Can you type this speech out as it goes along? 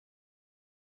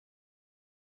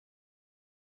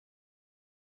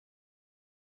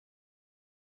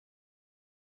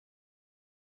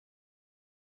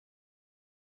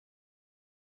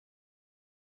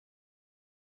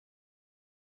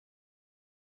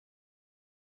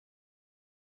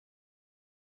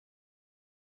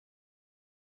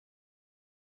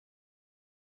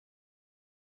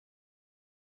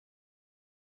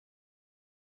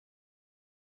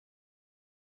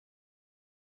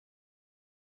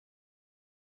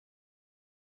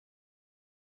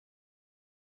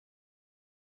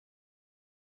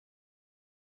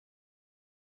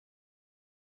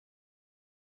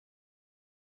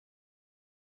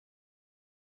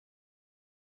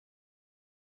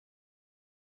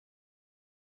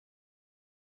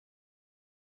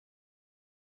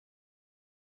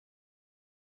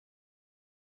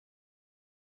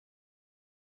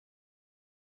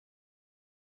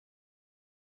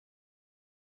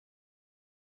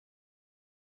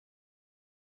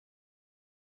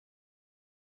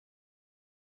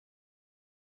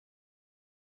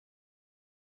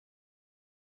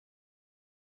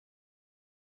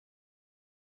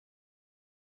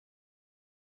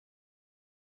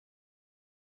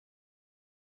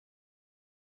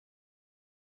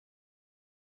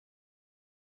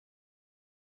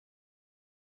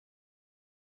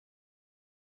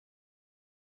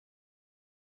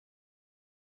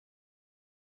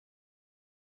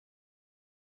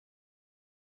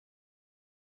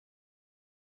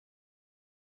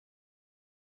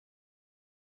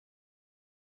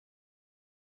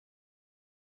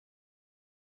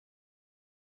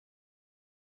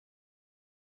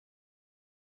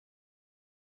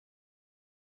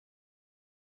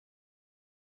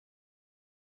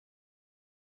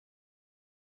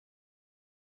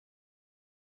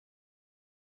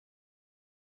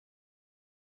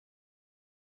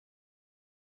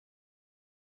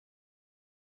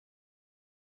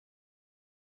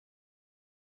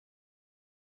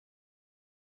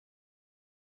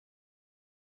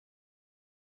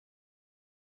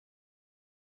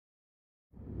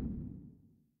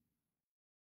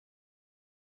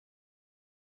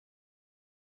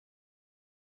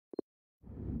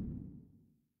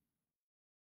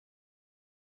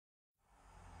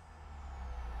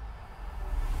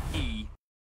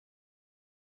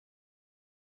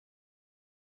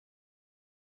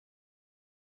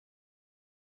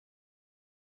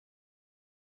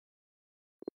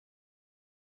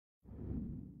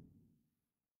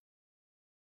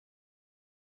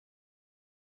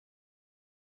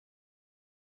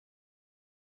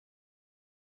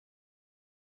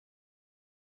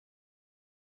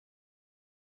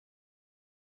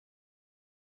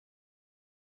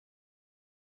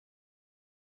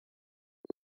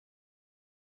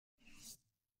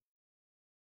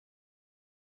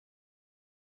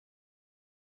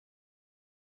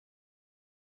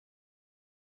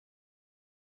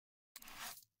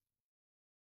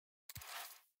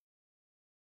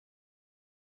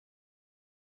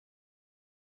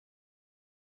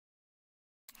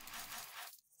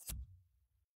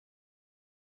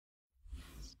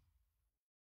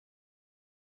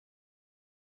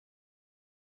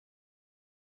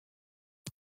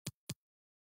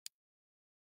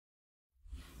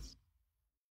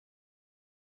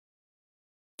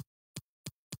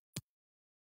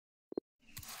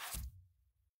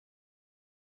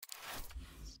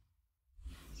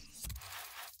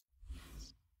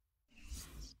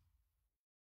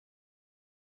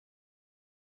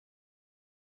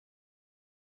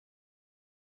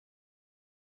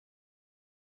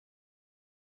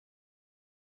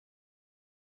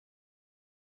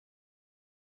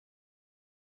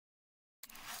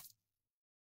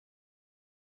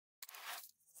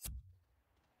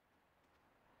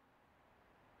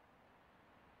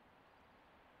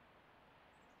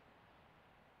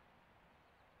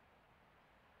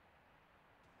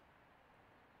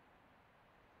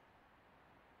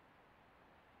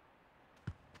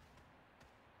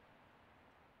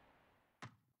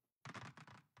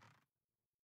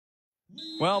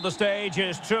Well, the stage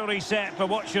is truly set for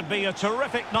what should be a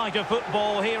terrific night of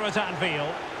football here at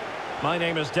Anfield. My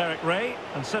name is Derek Ray,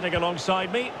 and sitting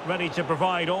alongside me, ready to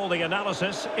provide all the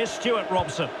analysis, is Stuart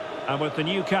Robson. And with the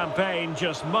new campaign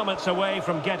just moments away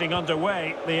from getting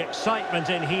underway, the excitement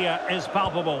in here is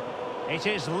palpable. It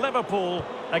is Liverpool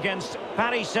against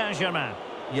Paris Saint-Germain.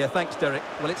 Yeah, thanks, Derek.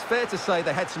 Well, it's fair to say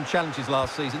they had some challenges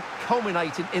last season,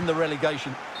 culminating in the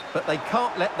relegation. But they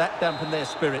can't let that dampen their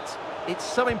spirits. It's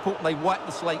so important they wipe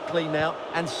the slate clean now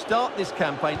and start this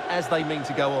campaign as they mean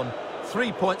to go on.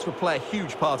 3 points will play a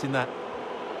huge part in that.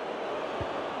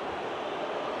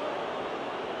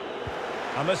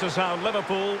 And this is how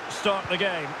Liverpool start the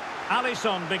game.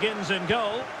 Alisson begins in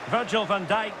goal. Virgil van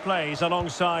Dijk plays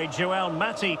alongside Joel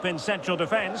Matip in central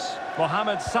defence.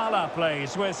 Mohamed Salah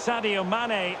plays with Sadio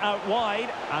Mane out wide.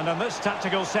 And in this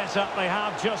tactical setup, they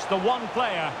have just the one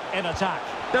player in attack.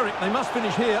 Derek, they must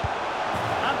finish here.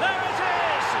 And there it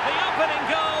is! The opening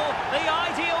goal, the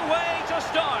ideal way to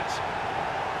start.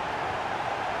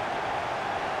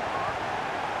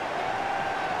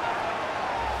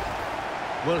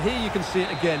 Well, here you can see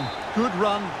it again. Good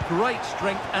run, great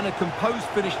strength, and a composed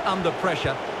finish under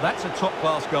pressure. That's a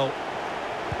top-class goal.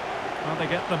 Well, they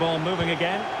get the ball moving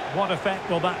again. What effect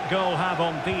will that goal have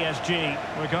on PSG?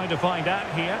 We're going to find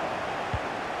out here.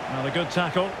 Another good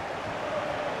tackle.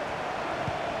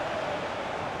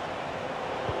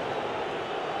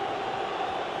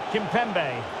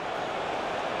 Kimpembe.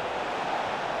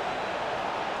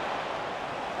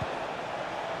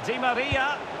 Di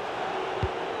Maria.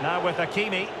 Now with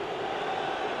Hakimi.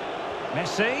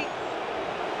 Messi.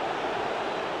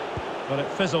 But it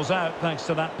fizzles out thanks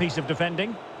to that piece of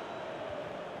defending.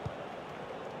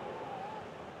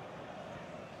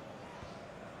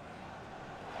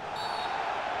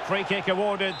 Free kick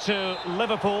awarded to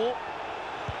Liverpool.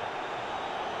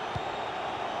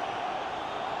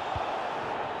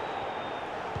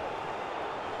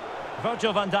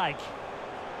 Virgil van Dijk.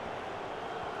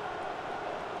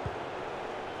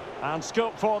 And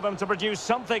scope for them to produce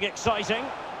something exciting.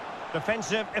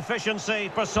 Defensive efficiency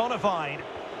personified.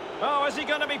 Oh, is he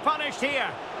going to be punished here?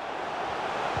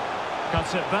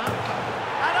 Cuts it back.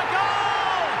 And a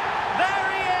goal! There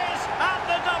he is at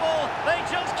the double. They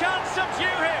just can't subdue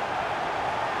him.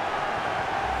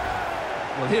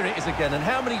 Well, here it is again. And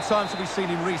how many times have we seen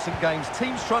in recent games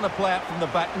teams trying to play out from the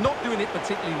back, not doing it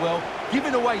particularly well,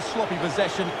 giving away sloppy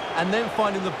possession, and then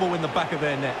finding the ball in the back of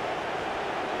their net.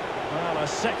 Well, a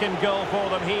second goal for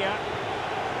them here.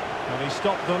 And he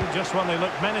stopped them just when they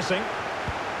looked menacing.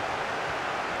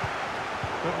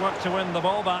 Good work to win the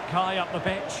ball back high up the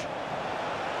pitch.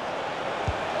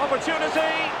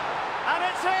 Opportunity! And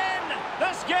it's in!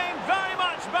 This game very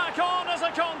much back on as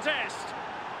a contest.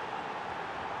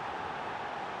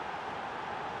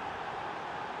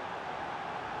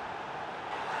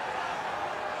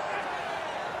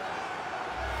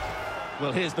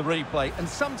 Well, here's the replay, and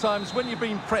sometimes when you're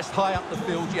being pressed high up the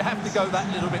field, you have to go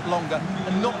that little bit longer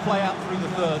and not play out through the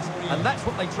thirds, and that's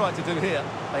what they tried to do here.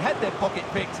 They had their pocket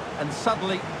picked, and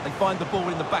suddenly they find the ball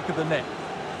in the back of the net.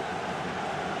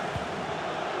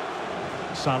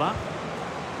 Salah.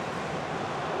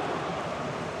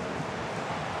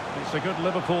 It's a good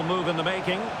Liverpool move in the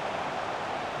making.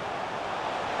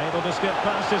 Able to skip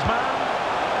past his man.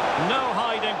 No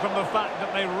hiding from the fact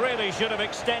that they really should have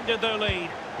extended their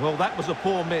lead. Well, that was a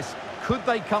poor miss. Could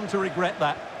they come to regret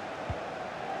that?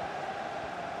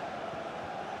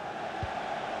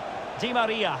 Di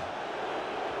Maria.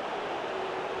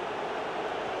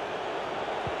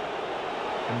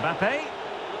 Mbappe.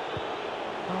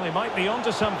 Well, he might be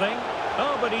onto something.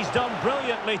 Oh, but he's done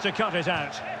brilliantly to cut it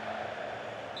out.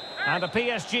 And a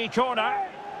PSG corner.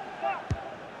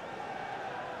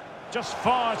 Just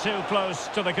far too close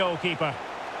to the goalkeeper.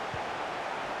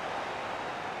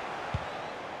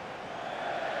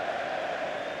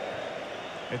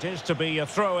 It is to be a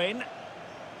throw-in.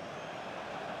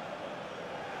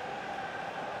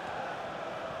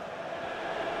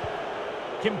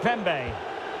 Kimpembe.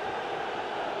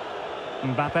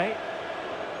 Mbappe.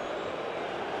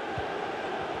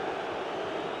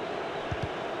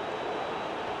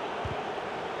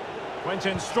 Went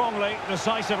in strongly,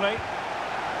 decisively.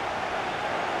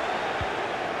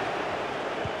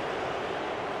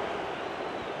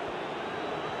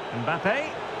 Mbappe.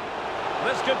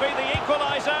 This could be the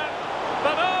equaliser.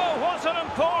 But oh, what an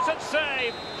important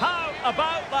save. How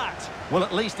about that? Well,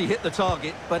 at least he hit the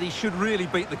target, but he should really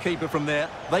beat the keeper from there.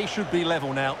 They should be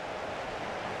level now.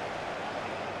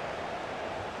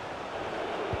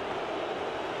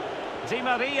 Di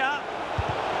Maria.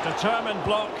 Determined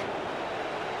block.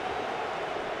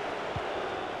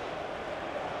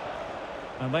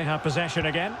 And they have possession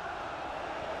again.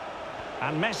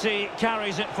 And Messi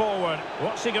carries it forward.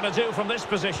 What's he going to do from this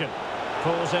position?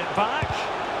 Pulls it back.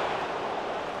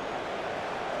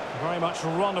 Very much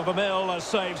run-of-the-mill as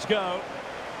saves go.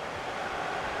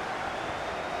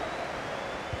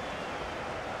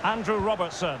 Andrew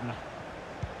Robertson.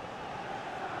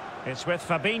 It's with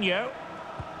Fabinho.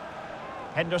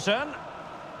 Henderson.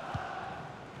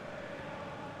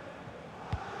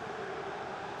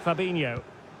 Fabinho.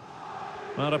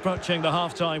 Well, approaching the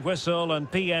half-time whistle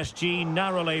and PSG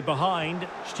narrowly behind.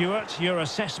 Stuart, your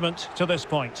assessment to this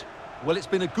point? Well, it's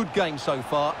been a good game so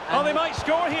far. Oh, they might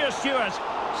score here, Stuart.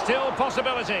 Still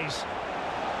possibilities.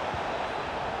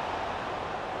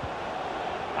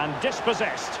 And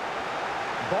dispossessed.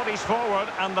 Bodies forward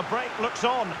and the break looks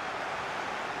on.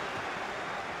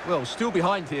 Well, still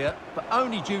behind here, but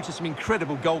only due to some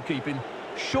incredible goalkeeping.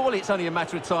 Surely it's only a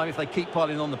matter of time if they keep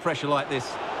piling on the pressure like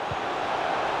this.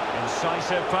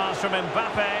 Incisive pass from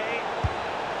Mbappe.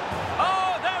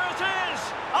 Oh, there it is!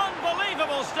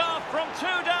 Unbelievable stuff from 2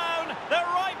 down. They're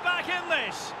right back in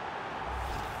this.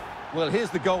 Well, here's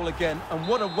the goal again, and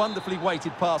what a wonderfully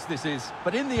weighted pass this is.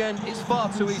 But in the end, it's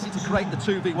far too easy to create the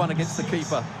 2v1 against the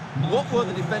keeper. What were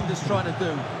the defenders trying to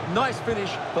do? Nice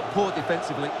finish, but poor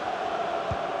defensively.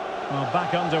 Well,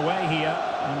 back underway here,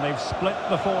 and they've split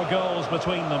the 4 goals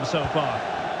between them so far.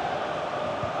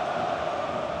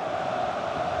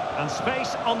 And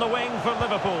space on the wing for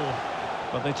Liverpool.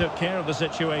 But they took care of the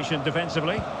situation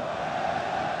defensively.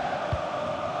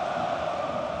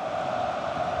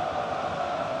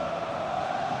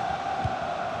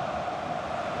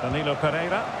 Danilo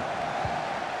Pereira.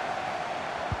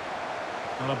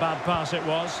 Well, a bad pass it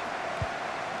was.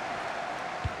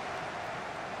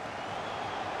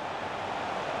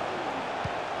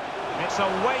 It's a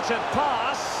weighted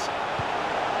pass.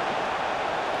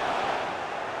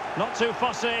 Not too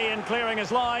fussy in clearing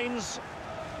his lines.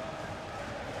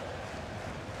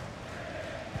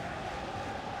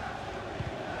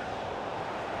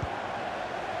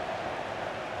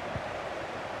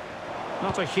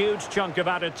 Not a huge chunk of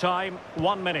added time,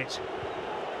 1 minute.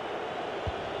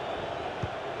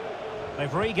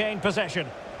 They've regained possession.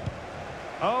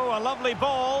 Oh, a lovely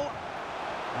ball.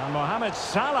 And Mohamed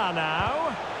Salah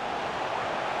now.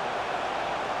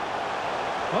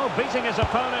 Oh, beating his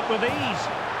opponent with ease.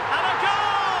 And a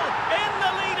goal! In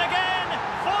the lead again,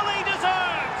 fully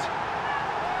deserved.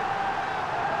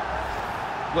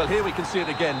 Well, here we can see it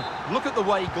again. Look at the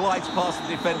way he glides past the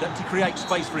defender to create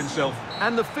space for himself.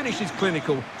 And the finish is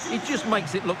clinical. He just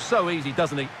makes it look so easy,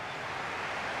 doesn't he?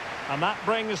 And that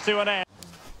brings to an end.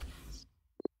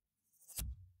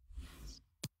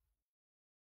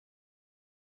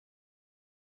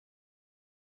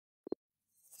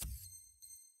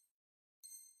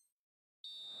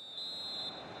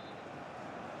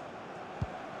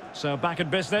 So back in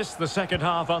business, the second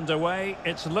half underway.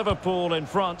 It's Liverpool in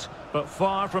front, but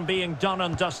far from being done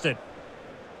and dusted.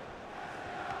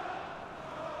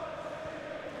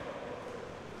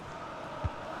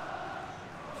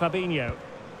 Fabinho.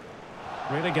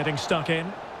 Really getting stuck in.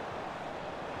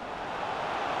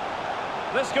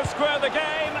 This could square the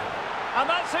game, and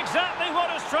that's exactly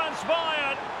what has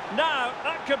transpired. Now,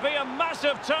 that could be a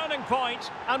massive turning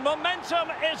point, and momentum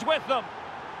is with them.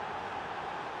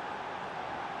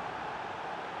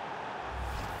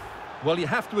 Well, you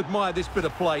have to admire this bit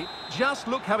of play. Just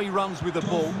look how he runs with the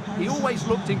ball. He always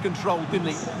looked in control, didn't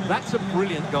he? That's a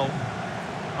brilliant goal.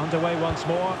 Underway once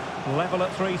more, level at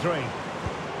 3-3.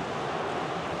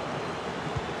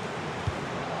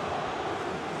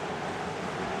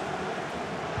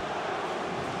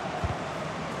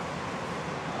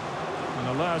 An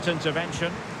alert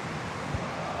intervention.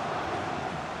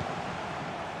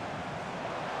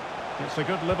 It's a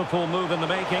good Liverpool move in the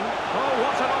making. Oh,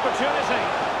 what an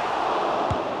opportunity!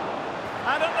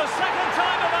 And at the second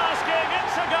time of asking,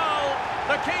 it's a goal.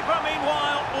 The keeper,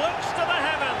 meanwhile, looks to the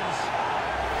heavens.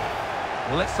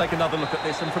 Well, let's take another look at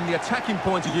this. And from the attacking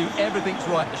point of view, everything's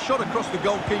right. The shot across the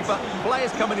goalkeeper,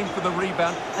 players coming in for the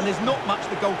rebound, and there's not much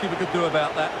the goalkeeper could do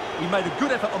about that. He made a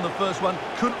good effort on the first one,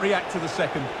 couldn't react to the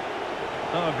second.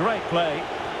 Oh, great play.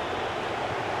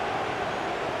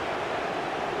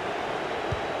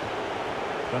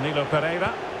 Danilo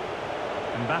Pereira.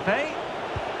 Mbappe.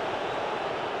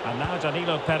 And now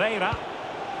Danilo Pereira.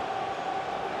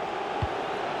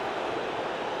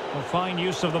 Well, fine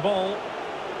use of the ball.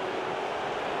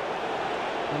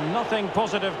 And nothing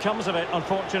positive comes of it,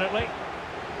 unfortunately.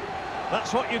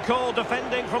 That's what you call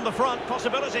defending from the front.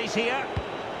 Possibilities here.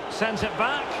 Sends it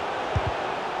back.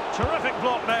 Terrific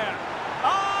block there.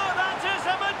 Oh, that is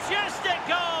a majestic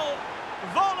goal.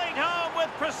 Volleyed home with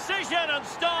precision and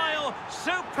style.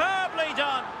 Superbly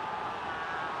done.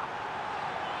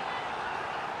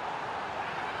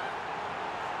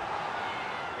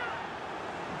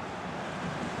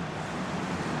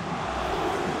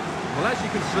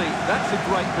 see, that's a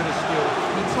great bit of skill.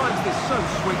 He times this so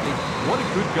sweetly. What a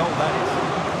good goal that is.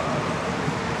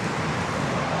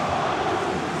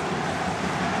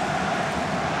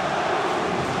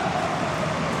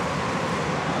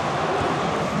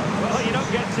 Well, you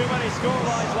don't get too many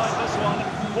scorelines like this one.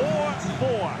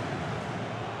 4-4.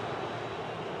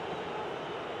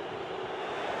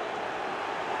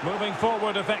 Moving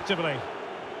forward effectively.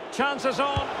 Chances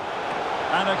on.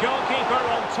 And a goalkeeper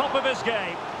on top of his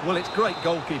game. Well, it's great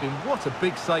goalkeeping. What a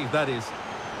big save that is.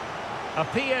 A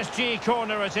PSG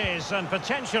corner it is, and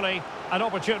potentially an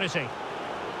opportunity.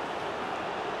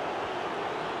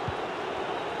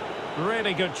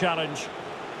 Really good challenge.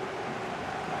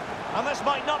 And this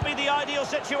might not be the ideal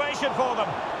situation for them.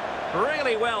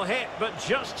 Really well hit, but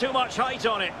just too much height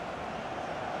on it.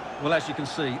 Well, as you can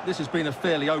see, this has been a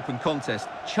fairly open contest.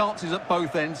 Chances at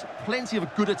both ends, plenty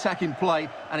of good attacking play,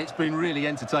 and it's been really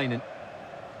entertaining.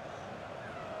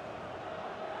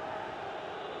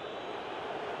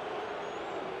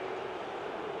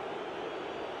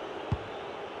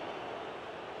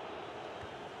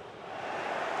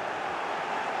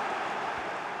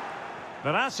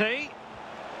 Verratti.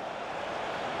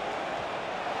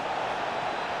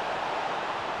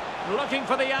 Looking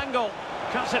for the angle.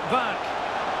 Cuts it back.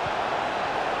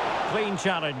 Clean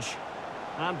challenge.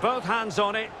 And both hands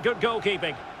on it. Good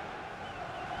goalkeeping.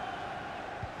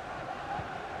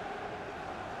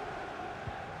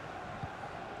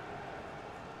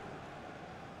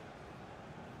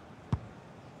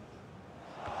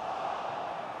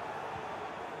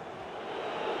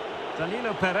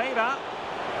 Danilo Pereira.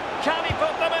 Can he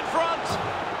put them in front?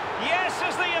 Yes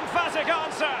is the emphatic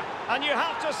answer. And you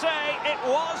have to say it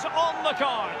was on the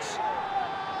cards.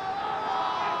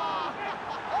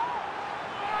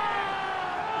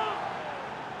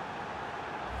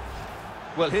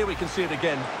 Well, here we can see it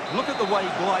again. Look at the way he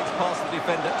glides past the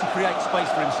defender to create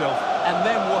space for himself. And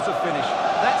then what a finish.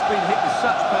 That's been hit with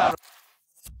such power.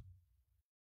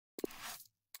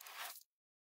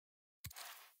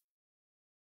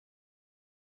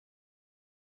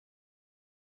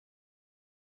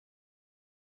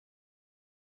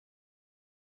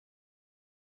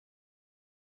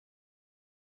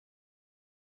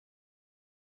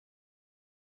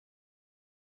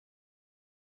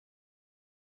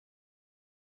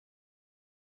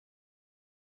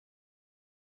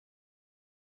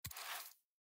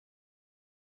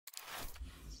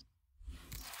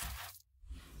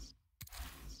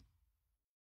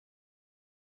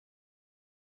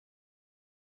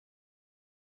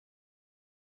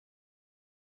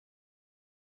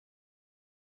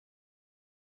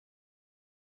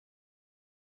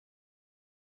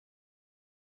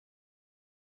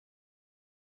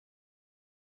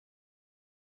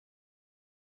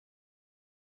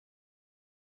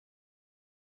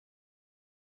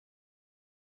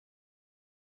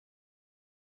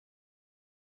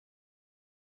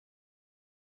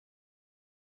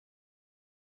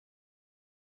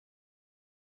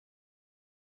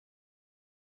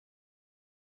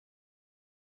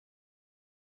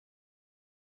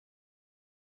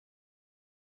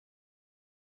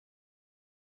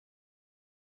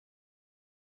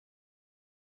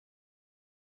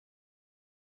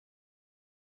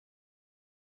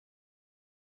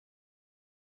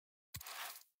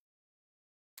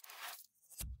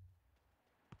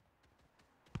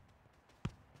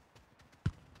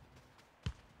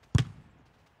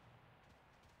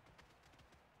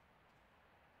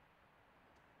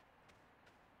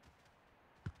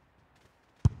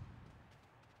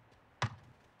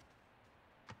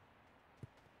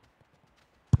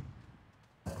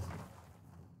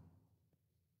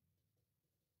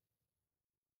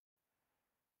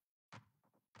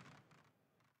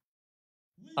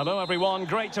 Hello everyone,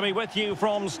 great to be with you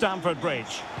from Stamford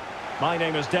Bridge. My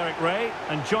name is Derek Ray,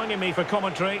 and joining me for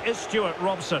commentary is Stuart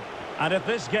Robson. And if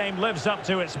this game lives up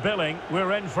to its billing,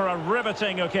 we're in for a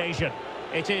riveting occasion.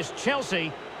 It is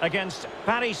Chelsea against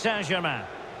Paris Saint-Germain.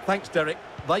 Thanks, Derek.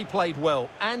 They played well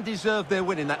and deserved their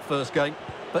win in that first game.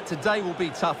 But today will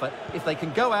be tougher. If they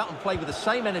can go out and play with the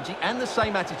same energy and the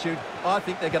same attitude, I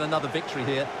think they'll get another victory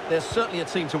here. They're certainly a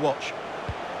team to watch.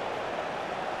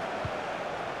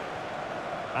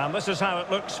 And this is how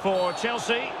it looks for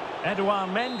Chelsea. Edouard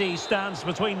Mendy stands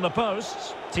between the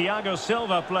posts. Thiago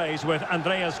Silva plays with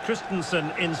Andreas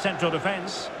Christensen in central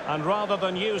defence. And rather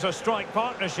than use a strike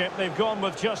partnership, they've gone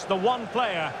with just the one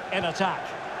player in attack.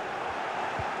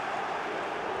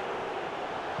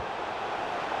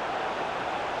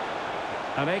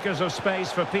 And acres of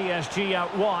space for PSG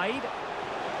out wide.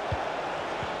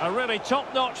 A really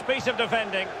top-notch piece of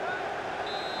defending.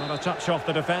 Well, a touch off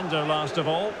the defender last of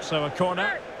all, so a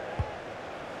corner.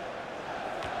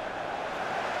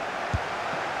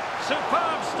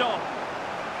 Superb stop.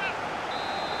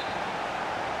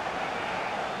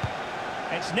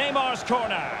 It's Neymar's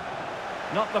corner.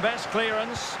 Not the best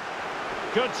clearance.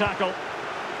 Good tackle.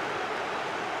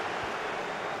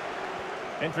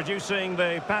 Introducing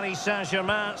the Paris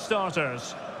Saint-Germain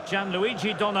starters.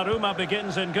 Gianluigi Donnarumma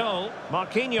begins in goal.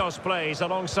 Marquinhos plays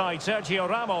alongside Sergio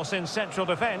Ramos in central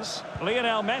defence.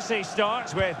 Lionel Messi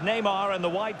starts with Neymar in the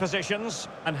wide positions.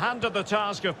 And handed the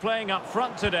task of playing up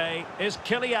front today is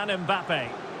Kylian Mbappe.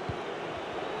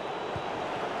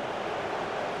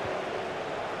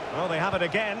 Well, they have it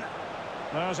again.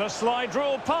 There's a slide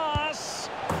rule pass.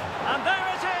 And there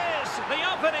it is! The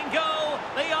opening goal,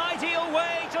 the ideal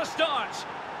way to start.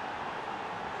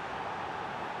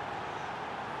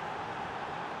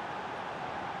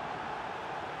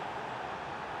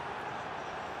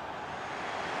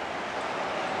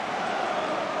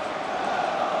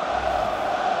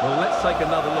 Well, let's take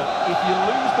another look. If you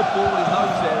lose the ball in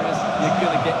those areas, you're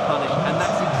going to get punished. And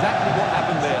that's exactly what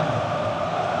happened there.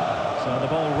 So the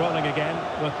ball rolling again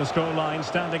with the scoreline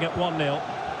standing at 1-0.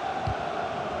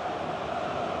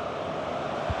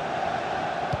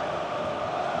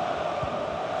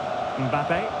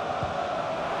 Mbappe.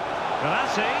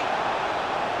 Verratti.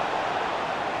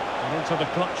 And into the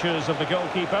clutches of the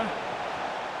goalkeeper.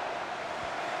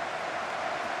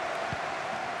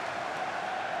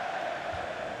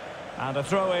 And a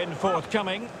throw-in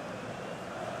forthcoming.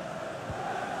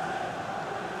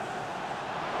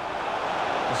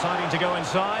 Deciding to go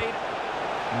inside.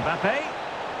 Mbappe.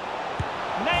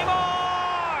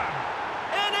 Neymar!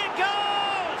 In it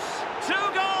goes! 2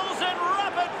 goals in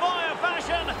rapid-fire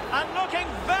fashion and looking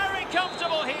very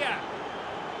comfortable here.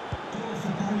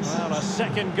 Well, a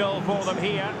second goal for them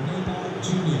here.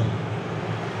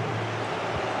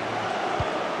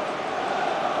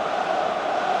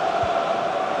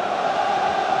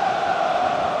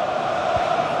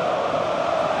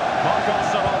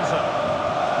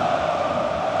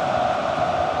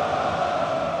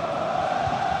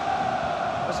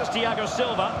 This is Thiago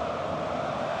Silva.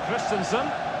 Christensen.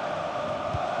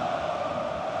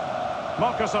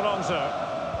 Marcos Alonso.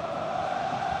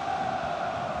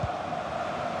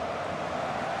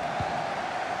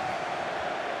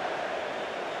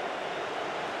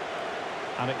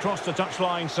 And it crossed the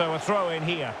touchline, so a throw in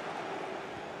here.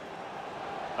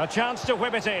 A chance to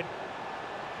whip it in.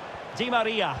 Di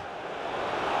Maria.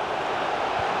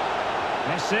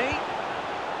 Messi.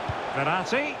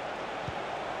 Verratti.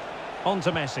 On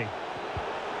to Messi.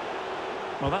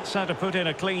 Well, that's how to put in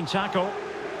a clean tackle.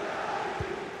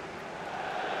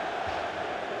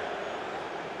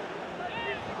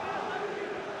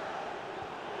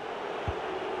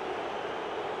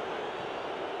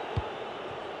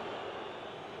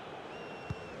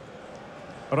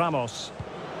 Ramos.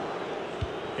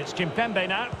 It's Kimpembe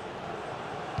now.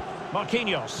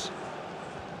 Marquinhos.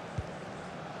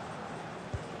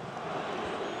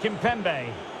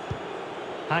 Kimpembe.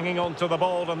 Hanging on to the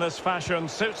ball in this fashion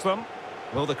suits them.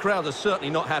 Well, the crowd are certainly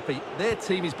not happy. Their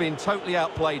team is being totally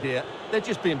outplayed here. They're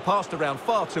just being passed around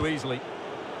far too easily.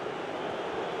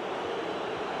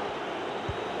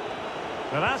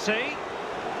 Verratti.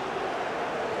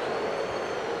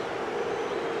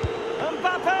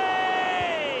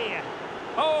 Mbappe!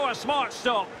 Oh, a smart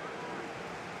stop.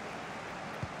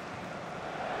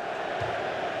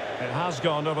 It has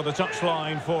gone over the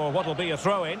touchline for what will be a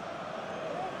throw-in.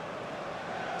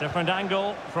 Different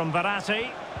angle from Verratti.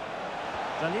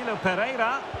 Danilo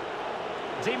Pereira.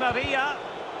 Di Maria.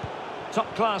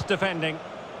 Top-class defending.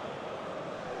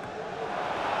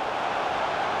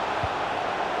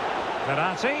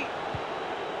 Verratti.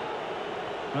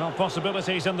 Well,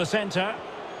 possibilities in the centre.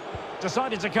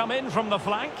 Decided to come in from the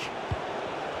flank.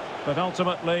 But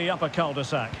ultimately up a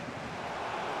cul-de-sac.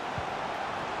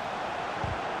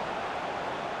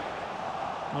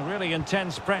 A really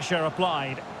intense pressure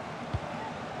applied.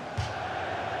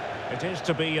 It is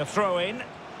to be a throw-in.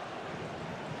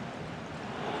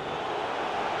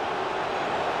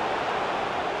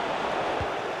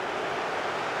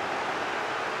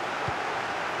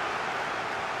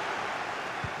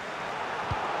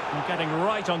 And getting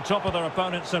right on top of their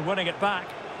opponents and winning it back.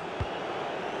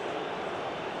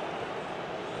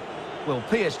 Well,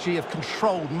 PSG have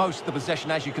controlled most of the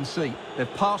possession, as you can see.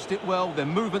 They've passed it well, their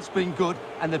movement's been good,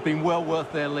 and they've been well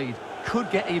worth their lead. Could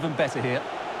get even better here.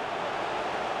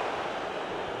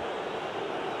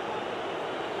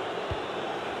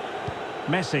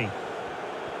 Messi.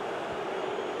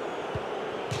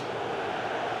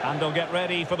 And they'll get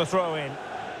ready for the throw-in.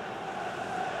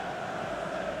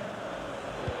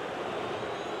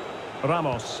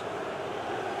 Ramos.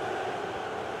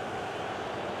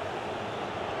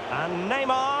 And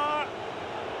Neymar.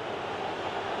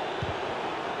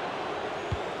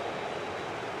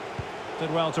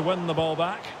 Did well to win the ball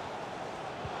back.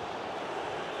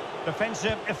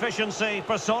 Defensive efficiency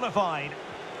personified.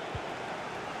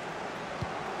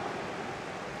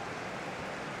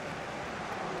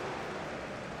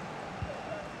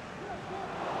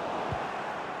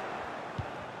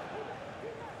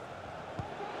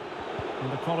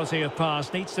 And the quality of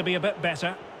pass needs to be a bit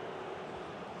better.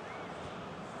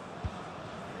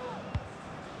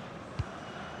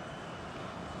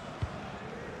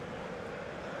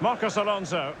 Marcos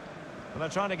Alonso. And they're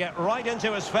trying to get right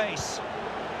into his face.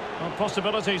 Well,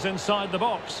 possibilities inside the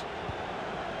box.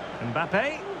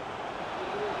 Mbappe.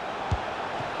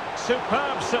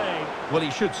 Superb save. Well, he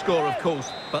should score, of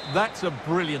course, but that's a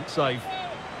brilliant save.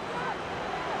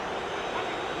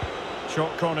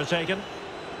 Short corner taken.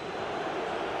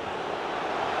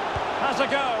 Has a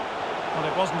go.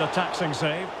 Well, it wasn't a taxing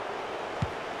save.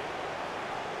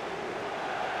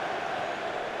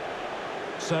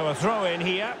 So a throw in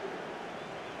here.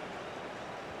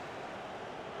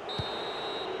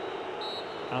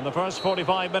 And the first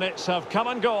 45 minutes have come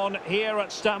and gone here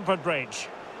at Stamford Bridge.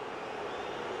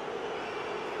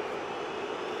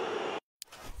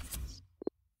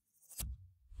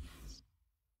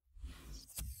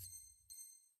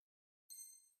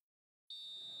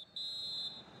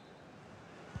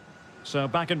 So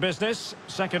back in business,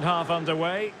 second half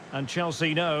underway, and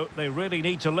Chelsea know they really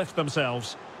need to lift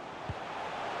themselves.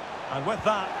 And with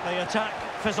that, the attack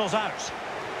fizzles out.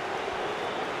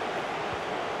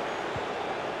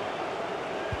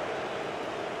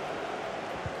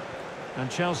 And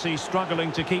Chelsea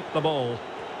struggling to keep the ball.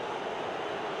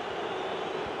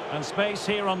 And space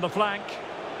here on the flank.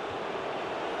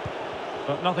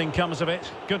 But nothing comes of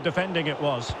it. Good defending it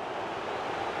was.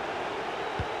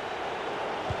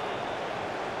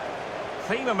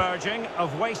 Theme emerging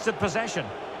of wasted possession.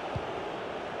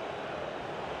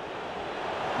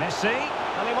 Messi,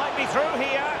 and he might be through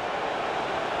here.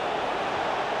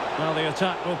 Well, the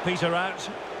attack will peter out.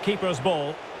 Keeper's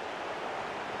ball.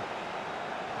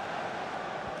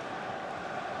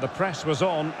 The press was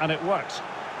on and it worked.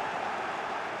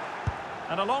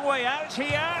 And a long way out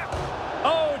here.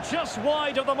 Oh, just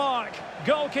wide of the mark.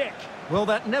 Goal kick. Well,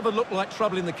 that never looked like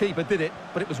troubling the keeper, did it?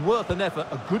 But it was worth an effort.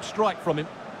 A good strike from him.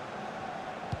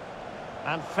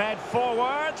 And fed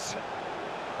forwards.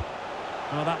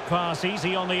 Oh, that pass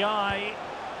easy on the eye.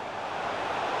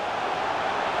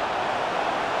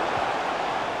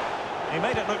 He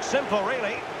made it look simple,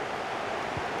 really.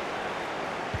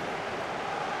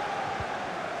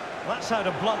 That's how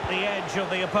to blunt the edge of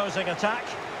the opposing attack.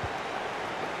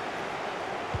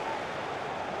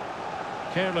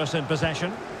 Careless in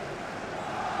possession.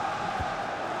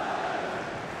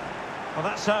 Well,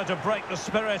 that's how to break the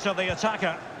spirit of the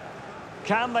attacker.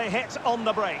 Can they hit on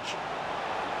the break?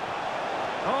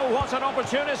 Oh, what an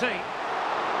opportunity.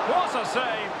 What a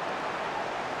save.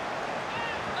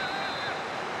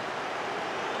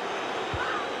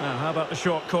 Now, how about the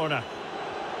short corner?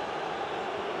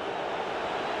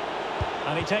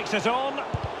 And he takes it on.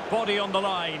 Body on the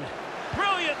line.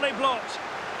 Brilliantly blocked.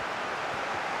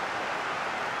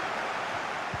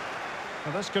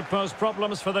 Well, this could pose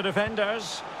problems for the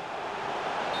defenders.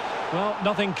 Well,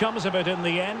 nothing comes of it in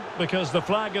the end because the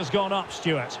flag has gone up,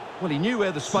 Stuart. Well, he knew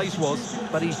where the space was,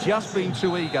 but he's just been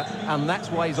too eager, and that's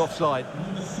why he's offside.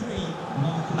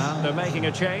 And they're making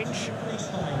a change.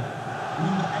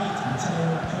 Number 8,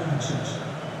 Matteo Kovacic.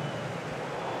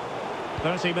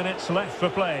 30 minutes left for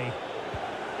play.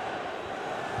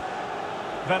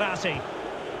 Verratti.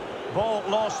 Ball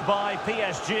lost by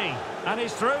PSG. And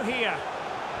he's through here.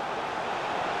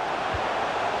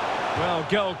 Well,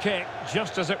 goal kick,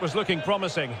 just as it was looking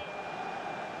promising.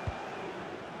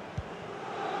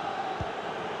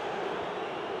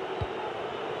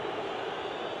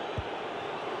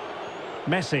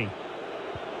 Messi.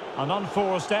 An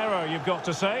unforced error, you've got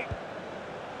to say.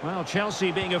 Well,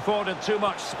 Chelsea being afforded too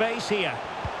much space here.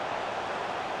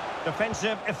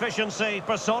 Defensive efficiency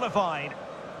personified.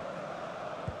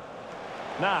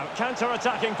 Now,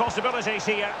 counter-attacking possibilities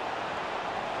here.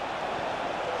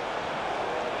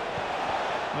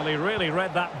 Well, he really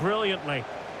read that brilliantly.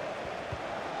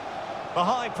 The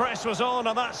high press was on,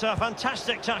 and that's a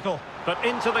fantastic tackle. But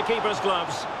into the keeper's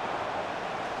gloves.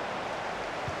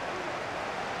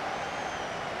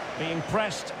 Being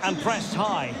pressed and pressed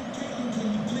high.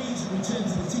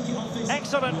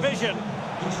 Excellent vision.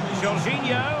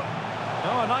 Jorginho.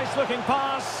 Oh, a nice-looking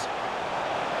pass.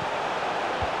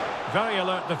 Very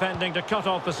alert defending to cut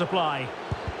off the supply.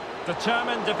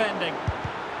 Determined defending.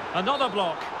 Another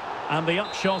block. And the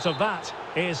upshot of that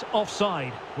is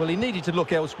offside. Well, he needed to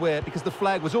look elsewhere because the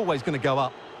flag was always going to go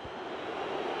up.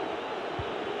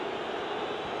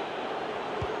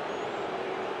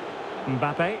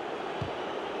 Mbappe.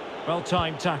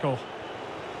 Well-timed tackle.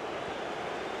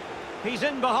 He's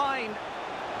in behind.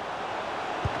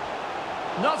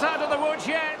 Not out of the woods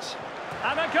yet.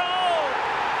 And a goal!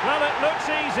 Well, it looks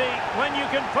easy when you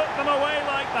can put them away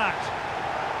like that.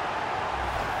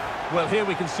 Well, here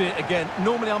we can see it again.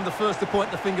 Normally I'm the first to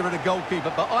point the finger at a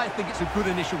goalkeeper, but I think it's a good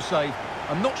initial save.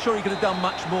 I'm not sure he could have done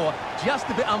much more. Just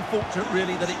a bit unfortunate,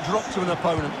 really, that it dropped to an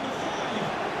opponent.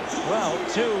 Well,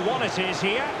 2-1 it is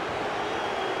here.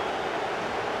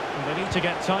 And they need to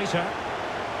get tighter.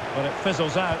 But it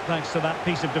fizzles out thanks to that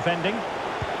piece of defending.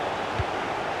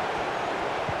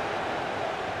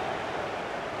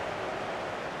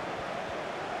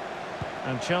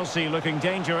 And Chelsea looking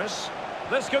dangerous.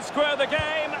 This could square the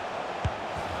game.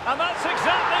 And that's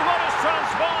exactly what has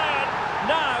transpired.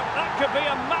 Now, that could be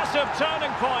a massive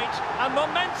turning point, and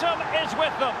momentum is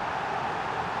with them.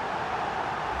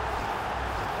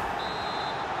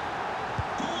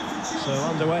 So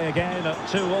underway again at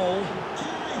 2-2.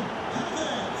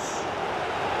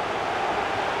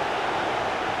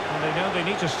 And they know they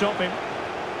need to stop him.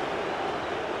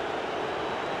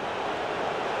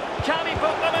 Can he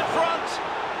put them in front?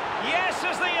 Yes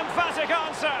is the emphatic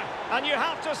answer. And you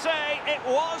have to say it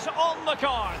was on the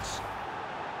cards.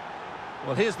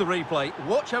 Well, here's the replay.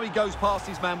 Watch how he goes past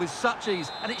his man with such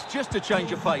ease, and it's just a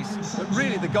change of pace. But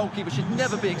really, the goalkeeper should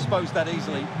never be exposed that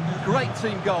easily. Great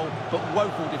team goal, but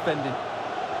woeful defending.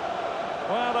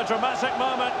 Well, a dramatic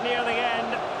moment near the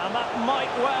end, and that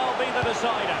might well be the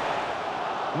decider.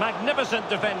 Magnificent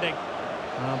defending.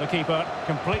 The keeper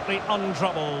completely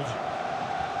untroubled.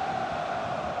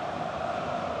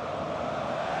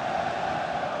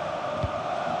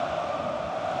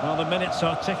 Well, the minutes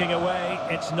are ticking away.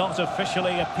 It's not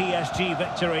officially a PSG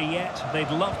victory yet.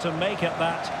 They'd love to make it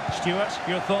that. Stuart,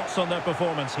 your thoughts on their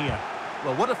performance here?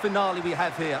 Well, what a finale we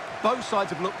have here. Both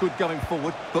sides have looked good going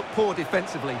forward, but poor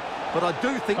defensively. But I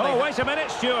do think Oh, wait a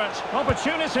minute, Stuart.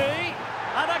 Opportunity.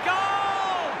 And a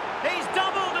goal! He's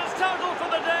doubled his total for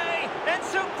the day in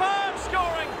superb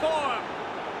scoring form.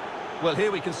 Well,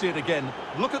 here we can see it again.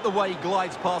 Look at the way he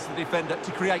glides past the defender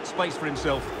to create space for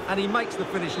himself. And he makes the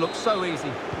finish look so easy.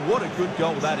 What a good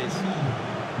goal that is.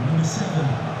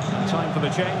 Time for the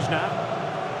change now.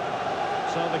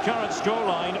 So the current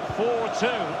scoreline,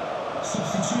 4-2.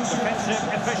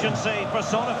 Defensive efficiency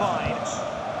personified.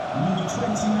 Number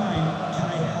 29,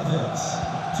 Kai Havertz.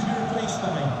 To be replaced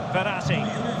by Verratti.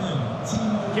 11,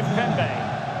 Timo Kimpembe.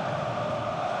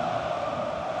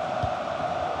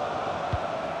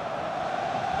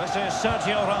 This is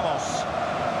Sergio Ramos.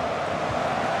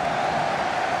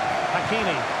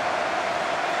 Hakimi.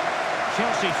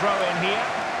 Chelsea throw in here.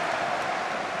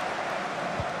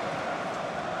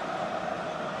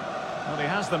 Well, he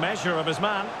has the measure of his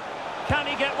man. Can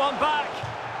he get one back?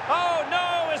 Oh,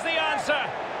 no is the answer.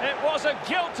 It was a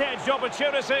gilt-edged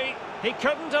opportunity. He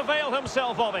couldn't avail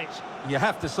himself of it. You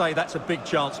have to say that's a big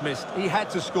chance missed. He had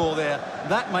to score there.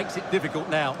 That makes it difficult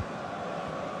now.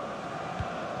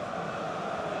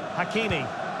 Hakimi.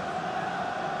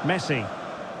 Messi.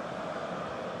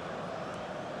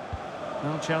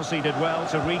 Well, Chelsea did well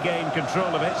to regain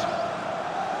control of it.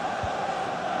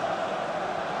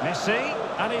 Messi,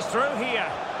 and he's through here.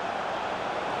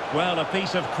 Well, a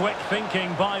piece of quick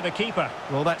thinking by the keeper.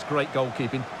 Well, that's great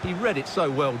goalkeeping. He read it so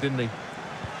well, didn't he?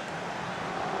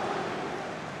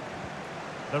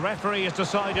 The referee has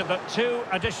decided that 2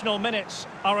 additional minutes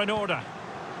are in order.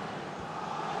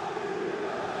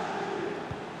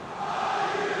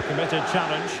 Committed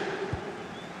challenge.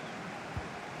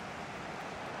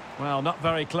 Well, not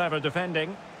very clever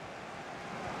defending.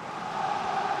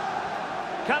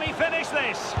 Can he finish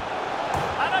this?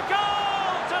 And a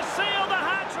goal to seal the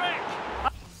hat-trick!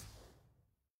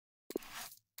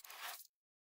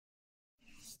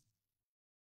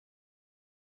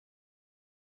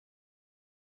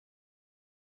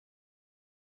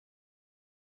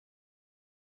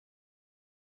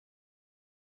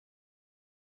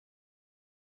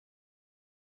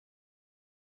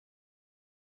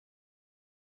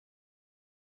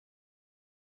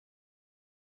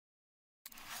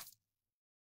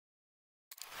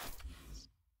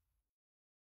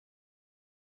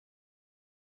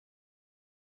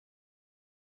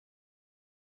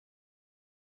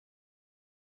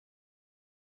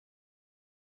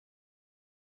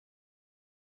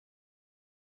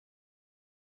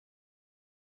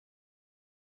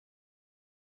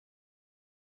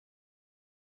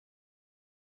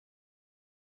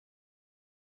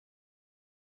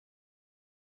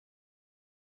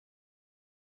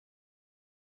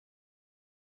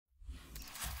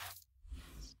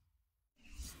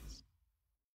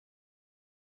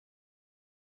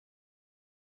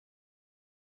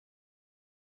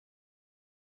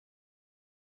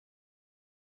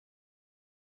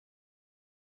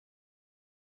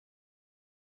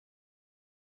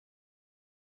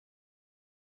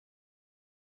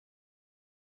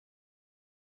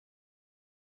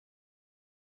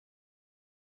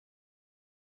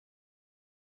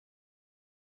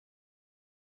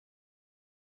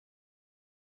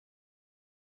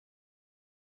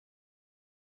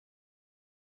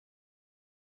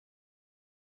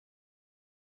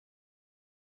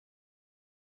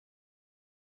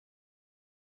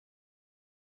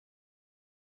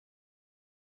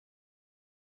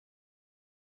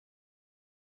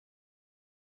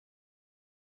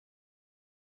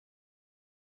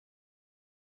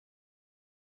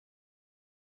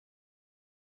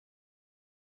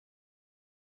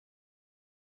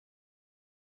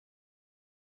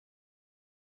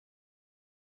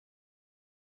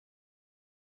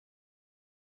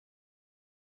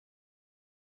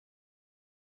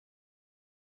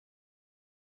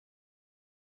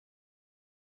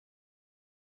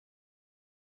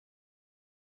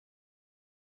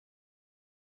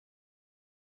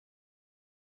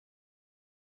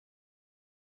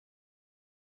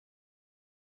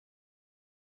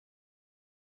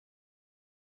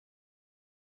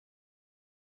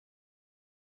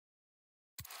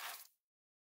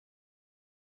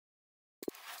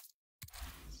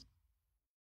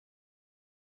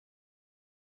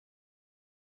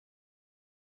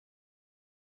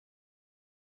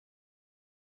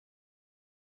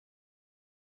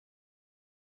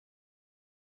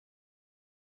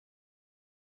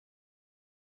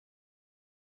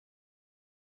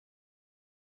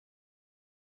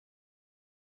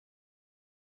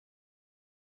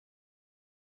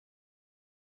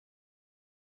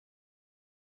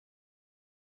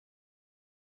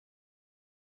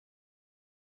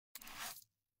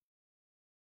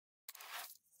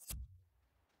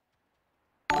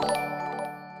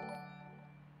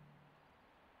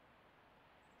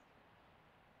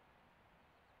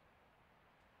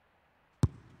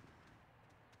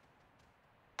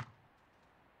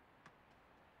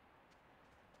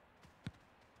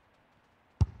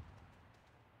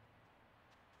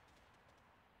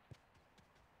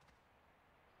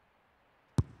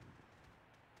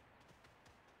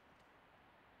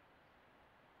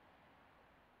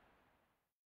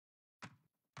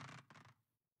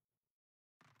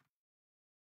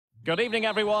 Good evening,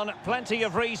 everyone. Plenty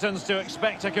of reasons to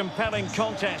expect a compelling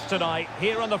contest tonight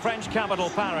here in the French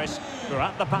capital, Paris. We're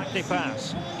at the Parc des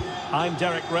Princes. I'm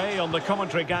Derek Ray on the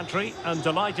commentary gantry and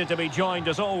delighted to be joined,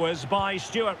 as always, by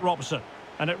Stuart Robson.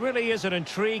 And it really is an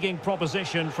intriguing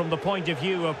proposition from the point of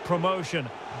view of promotion.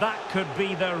 That could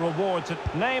be their reward to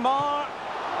Neymar.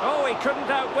 Oh, he couldn't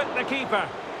outwit the keeper.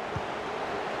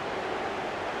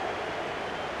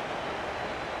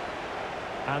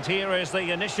 And here is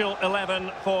the initial 11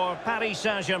 for Paris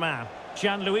Saint-Germain.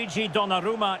 Gianluigi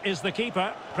Donnarumma is the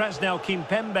keeper. Presnel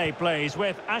Kimpembe plays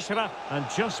with Ashraf, and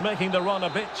just making the run a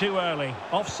bit too early.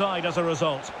 Offside as a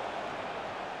result.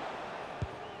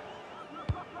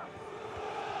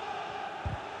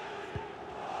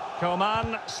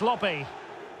 Coman, sloppy.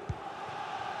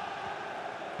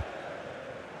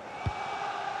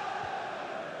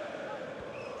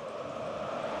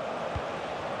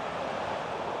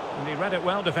 And he read it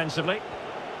well defensively.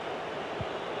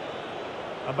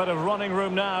 A bit of running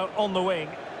room now on the wing.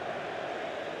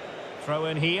 Throw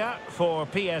in here for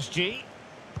PSG.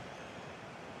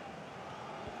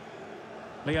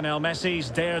 Lionel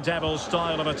Messi's daredevil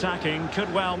style of attacking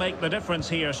could well make the difference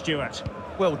here, Stuart.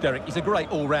 Well, Derek, he's a great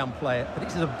all-round player, but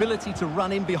it's his ability to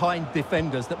run in behind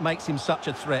defenders that makes him such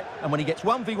a threat. And when he gets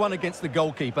 1v1 against the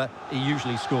goalkeeper, he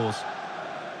usually scores.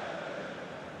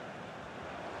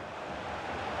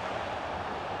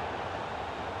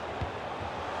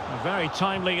 A very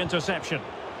timely interception.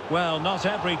 Well, not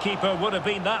every keeper would have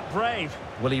been that brave.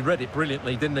 Well, he read it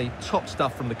brilliantly, didn't he? Top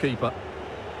stuff from the keeper.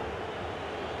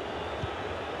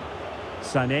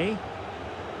 Sané.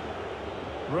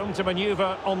 Room to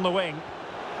manoeuvre on the wing.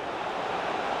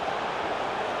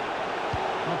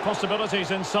 And possibilities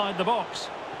inside the box.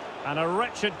 And a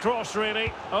wretched cross,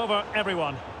 really, over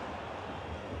everyone.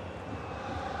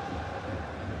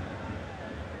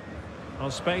 No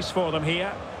space for them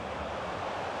here.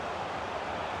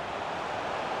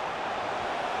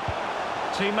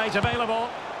 Teammate available.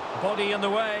 Body in the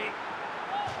way.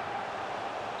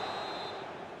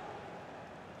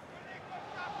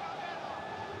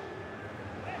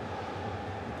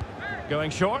 Going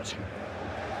short.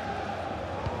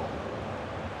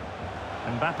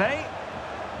 Mbappe.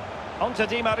 On to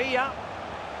Di Maria.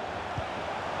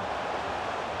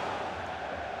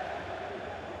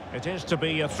 It is to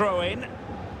be a throw-in.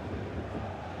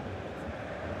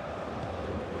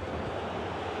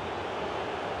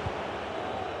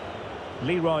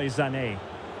 Leroy Sané.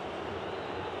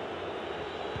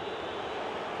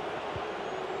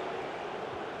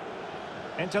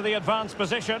 Into the advanced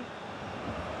position.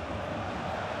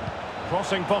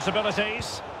 Crossing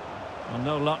possibilities. And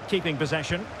no luck keeping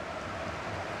possession.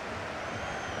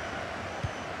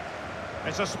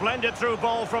 It's a splendid through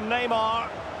ball from Neymar.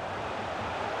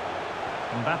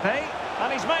 Mbappe.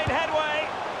 And he's made headway.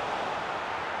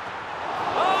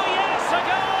 Oh yes, a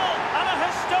goal! And a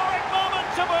historic moment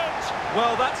to boot.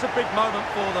 Well, that's a big moment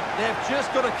for them. They've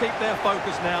just got to keep their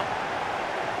focus now.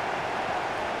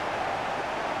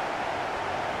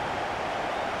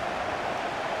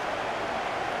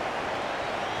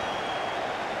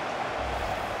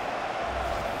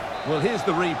 Well, here's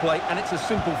the replay, and it's a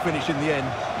simple finish in the end.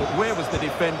 But where was the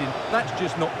defending? That's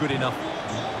just not good enough.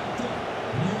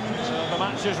 So the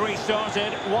match has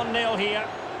restarted. 1-0 here.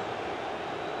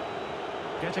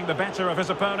 Getting the better of his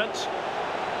opponent.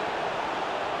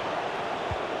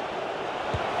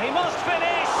 He must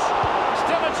finish!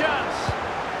 Still a chance.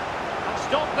 And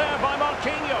stopped there by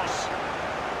Marquinhos.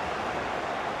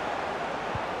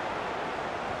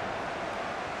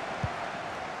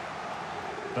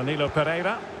 Danilo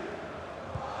Pereira.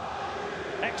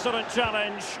 Excellent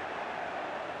challenge.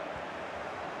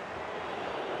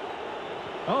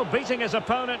 Oh, beating his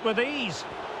opponent with ease.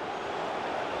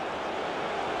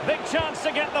 Big chance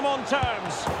to get them on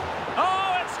terms.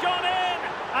 Oh, it's gone in!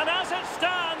 And as it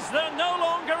stands, they're no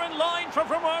longer in line for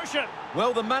promotion.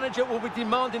 Well, the manager will be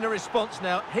demanding a response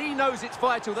now. He knows it's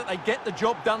vital that they get the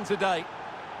job done today.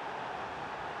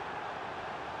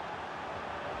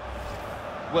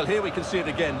 Well, here we can see it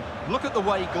again. Look at the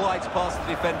way he glides past the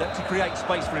defender to create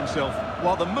space for himself,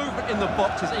 while the movement in the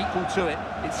box is equal to it.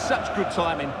 It's such good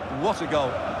timing. What a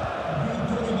goal.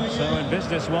 So in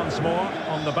business once more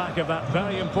on the back of that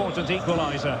very important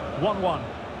equaliser. 1-1.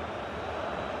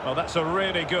 Well, that's a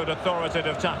really good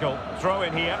authoritative tackle. Throw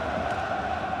in here.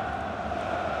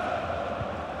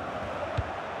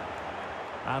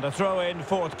 And a throw in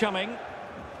forthcoming.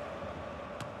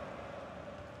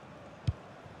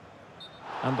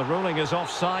 And the ruling is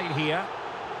offside here.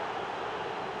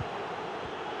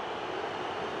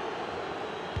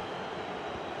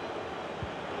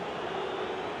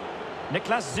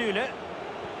 Niklas Süle.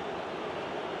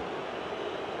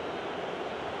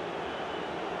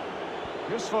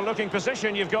 Useful looking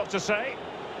position, you've got to say.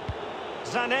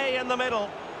 Sané in the middle.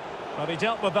 But he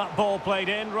dealt with that ball played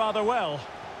in rather well.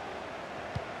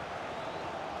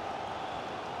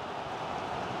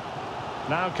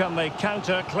 Now can they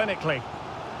counter clinically?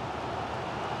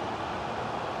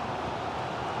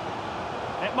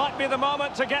 It might be the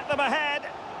moment to get them ahead.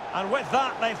 And with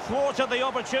that, they've thwarted the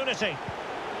opportunity.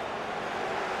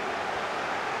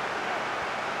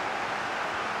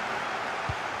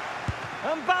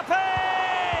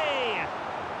 Mbappe!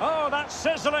 Oh, that's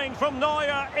sizzling from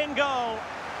Neuer in goal.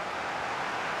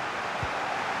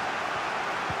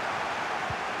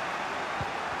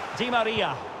 Di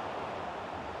Maria.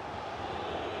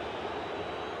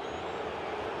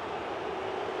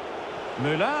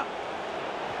 Müller.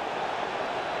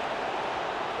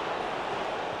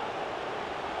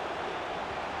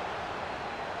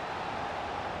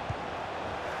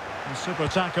 A super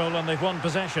tackle and they've won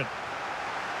possession.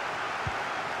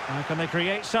 How can they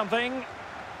create something?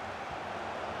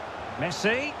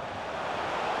 Messi.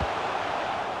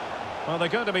 Well, they're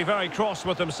going to be very cross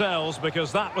with themselves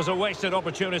because that was a wasted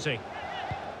opportunity.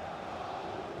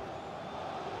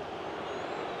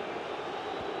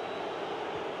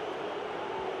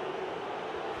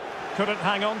 Couldn't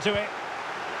hang on to it.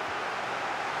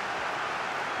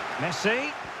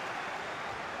 Messi.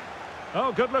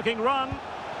 Oh, good-looking run.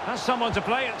 Has someone to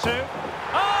play it to.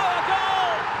 Oh, a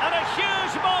goal! And a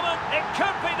huge moment. It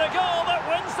could be the goal that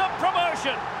wins them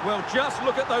promotion. Well, just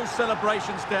look at those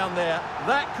celebrations down there.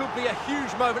 That could be a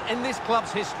huge moment in this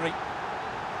club's history.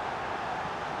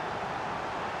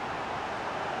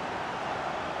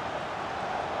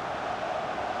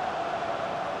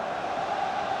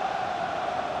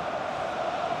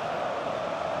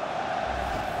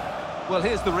 Well,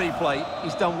 here's the replay.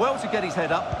 He's done well to get his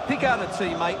head up, pick out a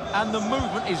teammate, and the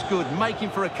movement is good, making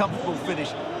for a comfortable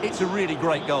finish. It's a really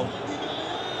great goal.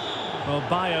 Well,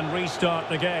 Bayern restart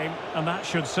the game, and that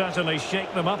should certainly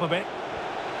shake them up a bit.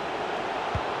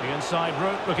 The inside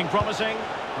route looking promising.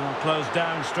 Well, closed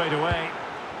down straight away.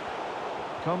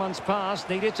 Coman's pass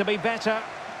needed to be better.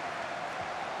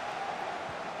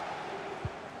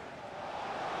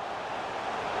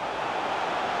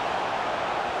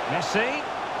 Messi.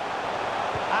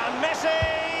 And Messi!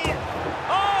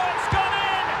 Oh, it's gone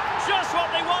in! Just what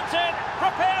they wanted!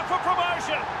 Prepare for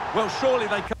promotion! Well, surely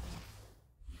they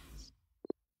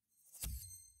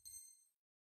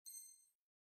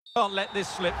can't let this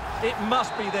slip. It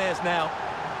must be theirs now.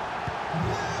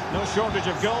 No shortage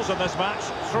of goals in this match.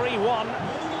 3-1.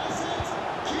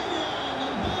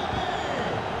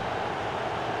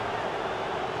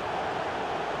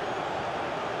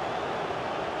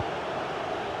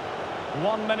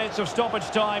 One minute of stoppage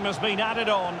time has been added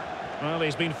on. Well,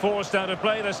 he's been forced out of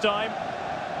play this time.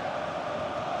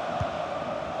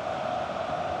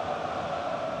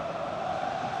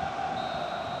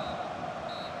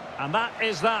 And that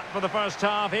is that for the first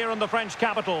half here in the French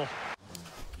capital.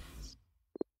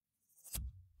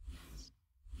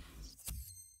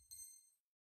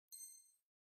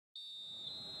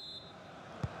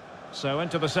 So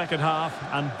into the second half,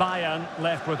 and Bayern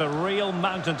left with a real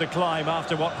mountain to climb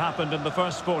after what happened in the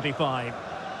first 45.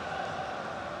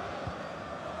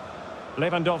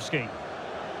 Lewandowski.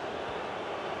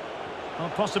 Well,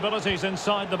 possibilities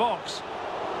inside the box.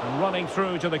 And running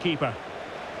through to the keeper.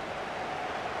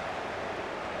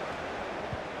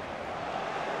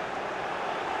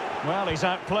 Well, he's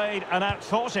outplayed and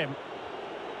outthought him.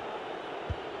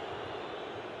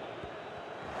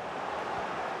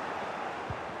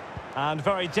 And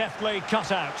very deftly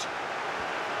cut out.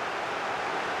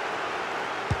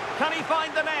 Can he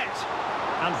find the net?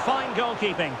 And fine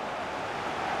goalkeeping.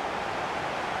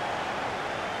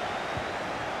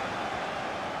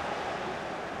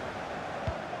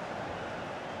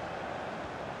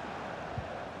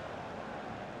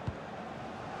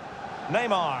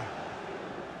 Neymar.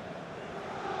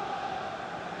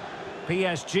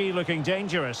 PSG looking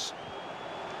dangerous.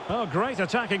 Oh, great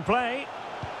attacking play.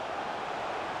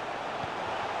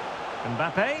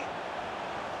 Mbappe.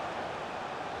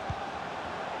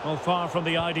 Well, far from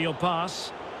the ideal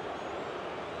pass.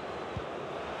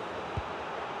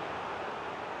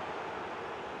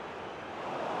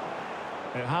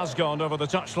 It has gone over the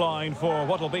touchline for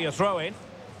what will be a throw-in.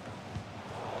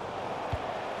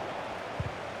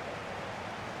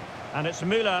 And it's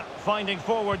Müller finding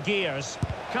forward gears.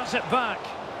 Cuts it back.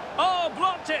 Oh,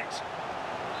 blocked it!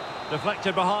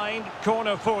 Deflected behind.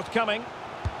 Corner forthcoming.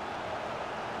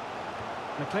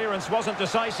 The clearance wasn't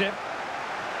decisive.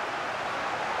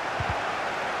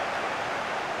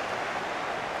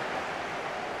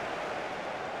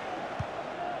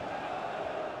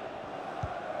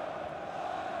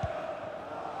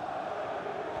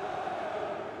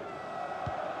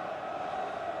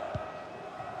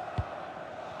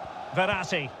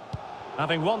 Verratti.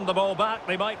 Having won the ball back,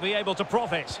 they might be able to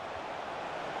profit.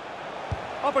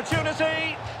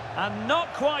 Opportunity, and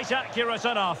not quite accurate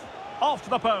enough. Off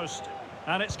the post.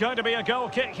 And it's going to be a goal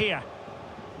kick here.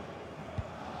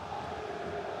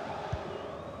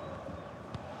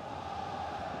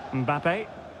 Mbappe.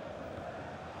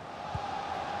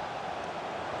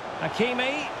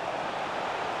 Hakimi.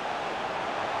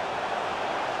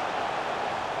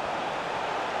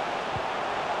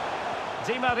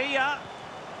 Di Maria.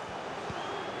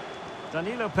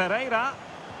 Danilo Pereira.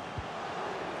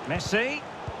 Messi.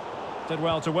 Did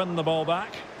well to win the ball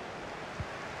back.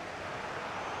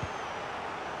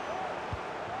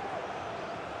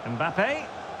 Mbappe.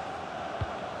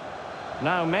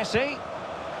 Now Messi.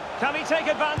 Can he take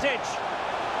advantage?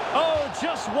 Oh,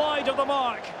 just wide of the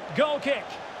mark. Goal kick.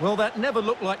 Well, that never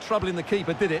looked like troubling the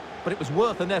keeper, did it? But it was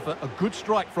worth an effort. A good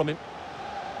strike from him.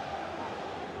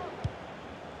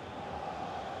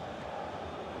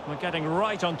 We're getting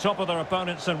right on top of their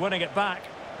opponents and winning it back.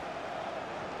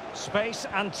 Space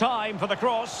and time for the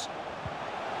cross.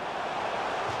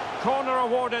 Corner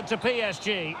awarded to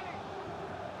PSG.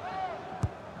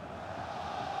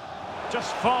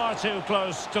 Just far too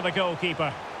close to the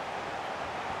goalkeeper.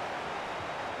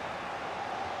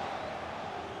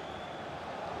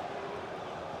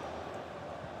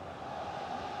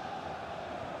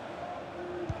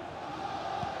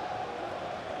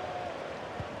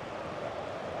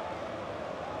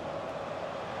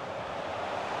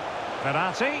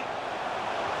 Verratti.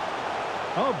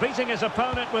 Oh, beating his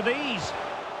opponent with ease.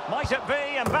 Might it be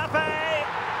Mbappe?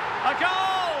 A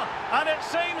goal! And it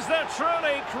seems they're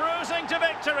truly cruising to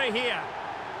victory here.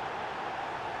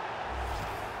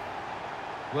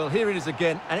 Well, here it is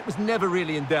again, and it was never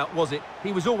really in doubt, was it?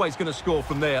 He was always going to score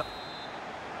from there.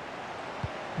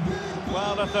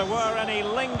 Well, if there were any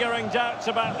lingering doubts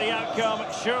about the outcome,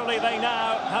 surely they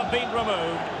now have been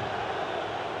removed.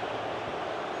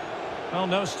 Well,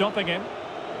 no stopping him.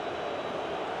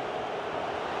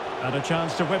 And a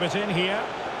chance to whip it in here.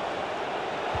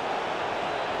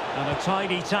 And a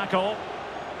tidy tackle.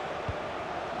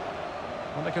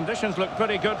 And the conditions look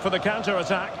pretty good for the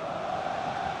counter-attack.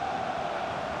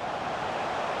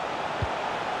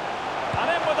 And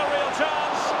in with a real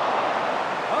chance.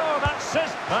 Oh,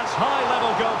 that's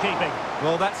high-level goalkeeping.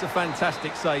 Well, that's a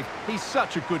fantastic save. He's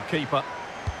such a good keeper.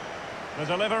 The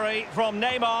delivery from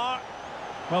Neymar.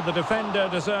 Well, the defender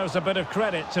deserves a bit of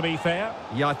credit, to be fair.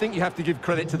 Yeah, I think you have to give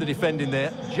credit to the defending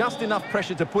there. Just enough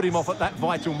pressure to put him off at that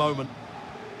vital moment.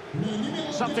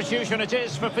 Substitution it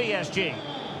is for PSG.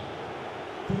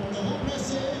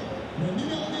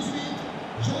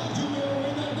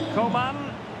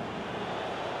 Coman.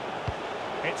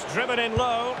 It's driven in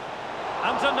low.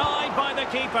 And denied by the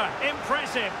keeper.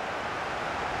 Impressive.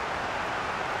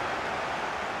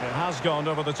 It has gone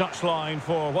over the touchline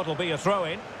for what will be a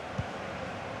throw-in.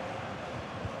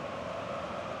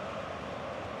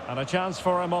 And a chance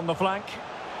for him on the flank.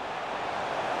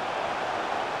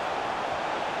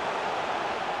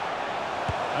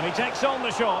 And he takes on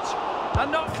the shot.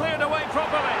 And not cleared away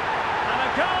properly. And a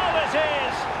goal it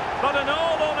is. But in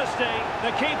all honesty,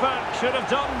 the keeper should have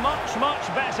done much, much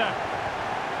better.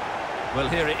 Well,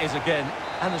 here it is again.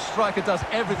 And the striker does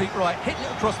everything right. Hitting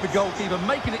it across the goalkeeper,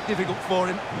 making it difficult for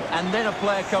him. And then a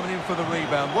player coming in for the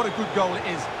rebound. What a good goal it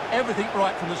is. Everything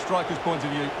right from the striker's point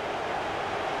of view.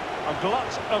 A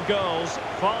glut of goals.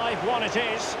 5-1 it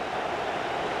is.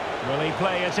 Will he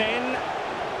play it in?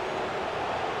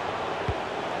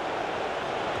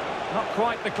 Not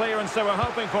quite the clearance they were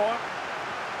hoping for.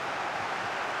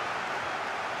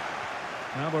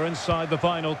 Now we're inside the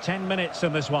final 10 minutes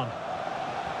in this one.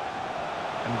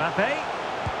 Mbappe.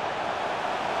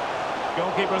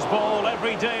 Goalkeeper's ball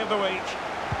every day of the week.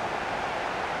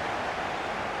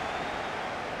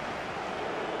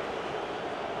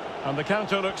 And the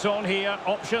counter looks on here.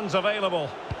 Options available.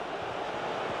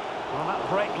 Well, that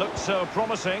break looked so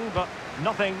promising, but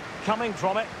nothing coming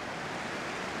from it.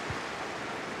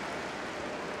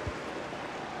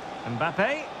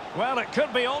 Mbappe. Well, it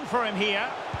could be on for him here.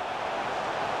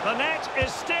 The net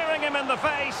is staring him in the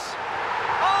face.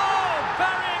 Oh,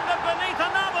 burying them beneath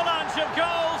an avalanche of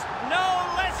goals. No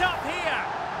let up here.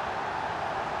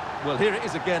 Well, here it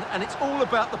is again, and it's all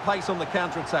about the pace on the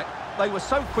counter-attack. They were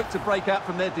so quick to break out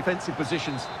from their defensive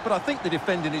positions, but I think the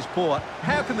defending is poor.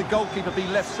 How can the goalkeeper be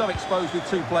left so exposed with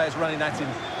two players running at him?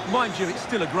 Mind you, it's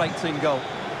still a great team goal.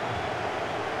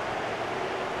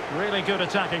 Really good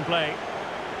attacking play.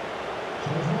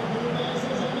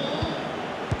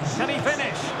 Can he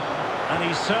finish? And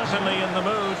he's certainly in the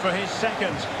mood for his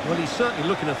second. Well, he's certainly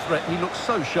looking a threat. He looks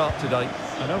so sharp today.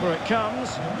 And over it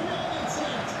comes.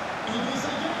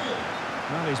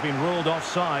 Well, he's been ruled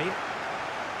offside.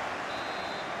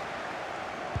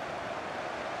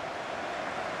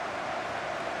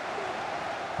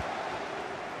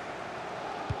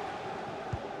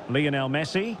 Lionel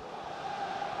Messi.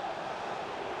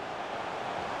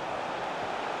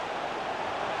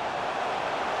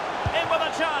 In with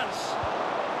a chance.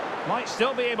 Might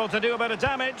still be able to do a bit of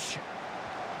damage.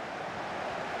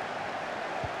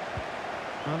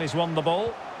 And he's won the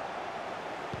ball.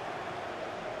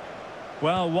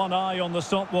 Well, one eye on the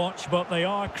stopwatch, but they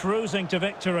are cruising to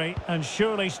victory. And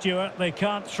surely, Stuart, they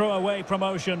can't throw away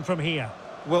promotion from here.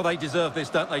 Well, they deserve this,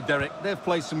 don't they, Derek? They've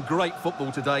played some great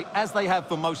football today, as they have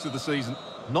for most of the season.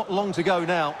 Not long to go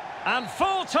now. And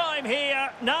full time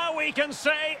here. Now we can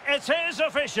say it is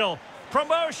official.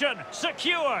 Promotion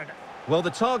secured. Well, the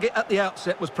target at the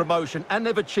outset was promotion, and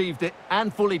they've achieved it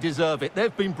and fully deserve it.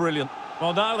 They've been brilliant.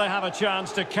 Well, now they have a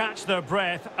chance to catch their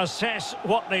breath, assess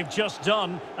what they've just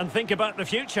done, and think about the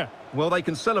future. Well, they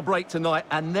can celebrate tonight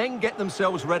and then get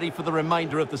themselves ready for the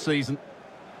remainder of the season.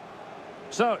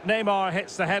 So, Neymar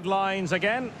hits the headlines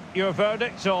again. Your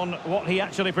verdict on what he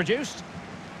actually produced?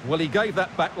 Well, he gave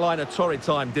that back line a torrid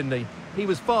time, didn't he? He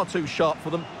was far too sharp for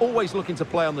them, always looking to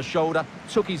play on the shoulder,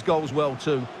 took his goals well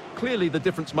too. Clearly the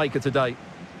difference maker today.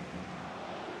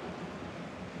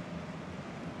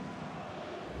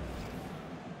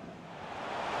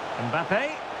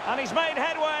 Mbappe, and he's made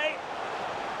headway.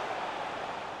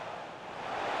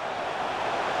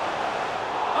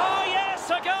 Oh yes,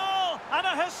 a goal, and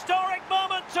a historic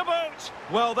moment to boot.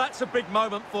 Well, that's a big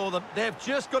moment for them. They've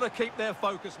just got to keep their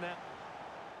focus now.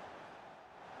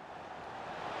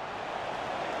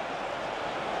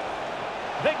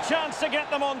 Big chance to get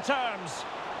them on terms.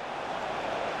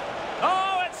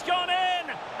 Oh, it's gone in,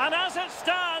 and as it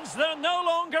stands, they're no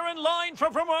longer in line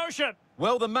for promotion.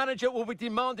 Well, the manager will be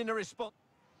demanding a response.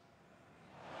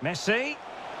 Messi.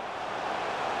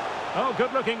 Oh,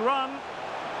 good-looking run.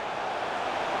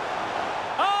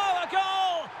 Oh, a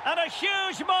goal! And a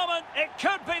huge moment. It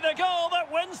could be the goal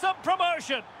that wins them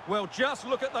promotion. Well, just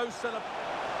look at those celebrations.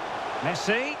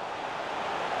 Messi.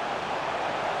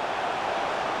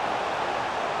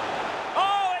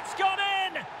 Oh, it's gone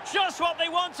in! Just what they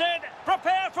wanted.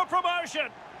 Prepare for promotion.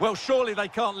 Well, surely they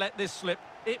can't let this slip.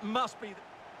 It must be...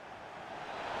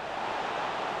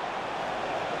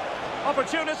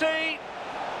 Opportunity.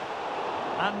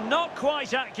 And not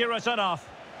quite accurate enough.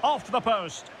 Off the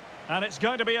post. And it's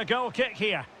going to be a goal kick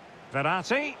here.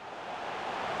 Verratti.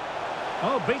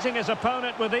 Oh, beating his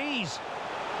opponent with ease.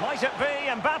 Might it be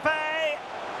Mbappe?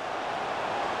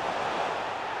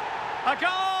 A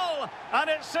goal! And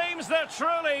it seems they're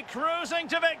truly cruising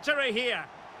to victory here.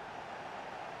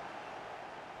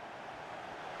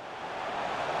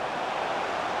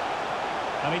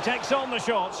 And he takes on the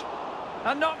shot.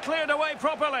 And not cleared away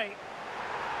properly.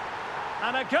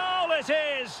 And a goal it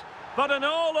is. But in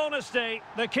all honesty,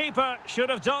 the keeper should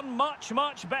have done much,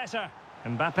 much better.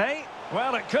 Mbappe,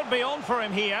 well, it could be on for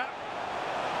him here.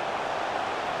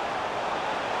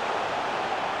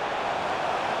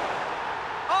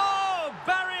 Oh,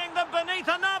 burying them beneath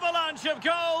an avalanche of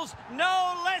goals.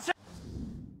 No letter.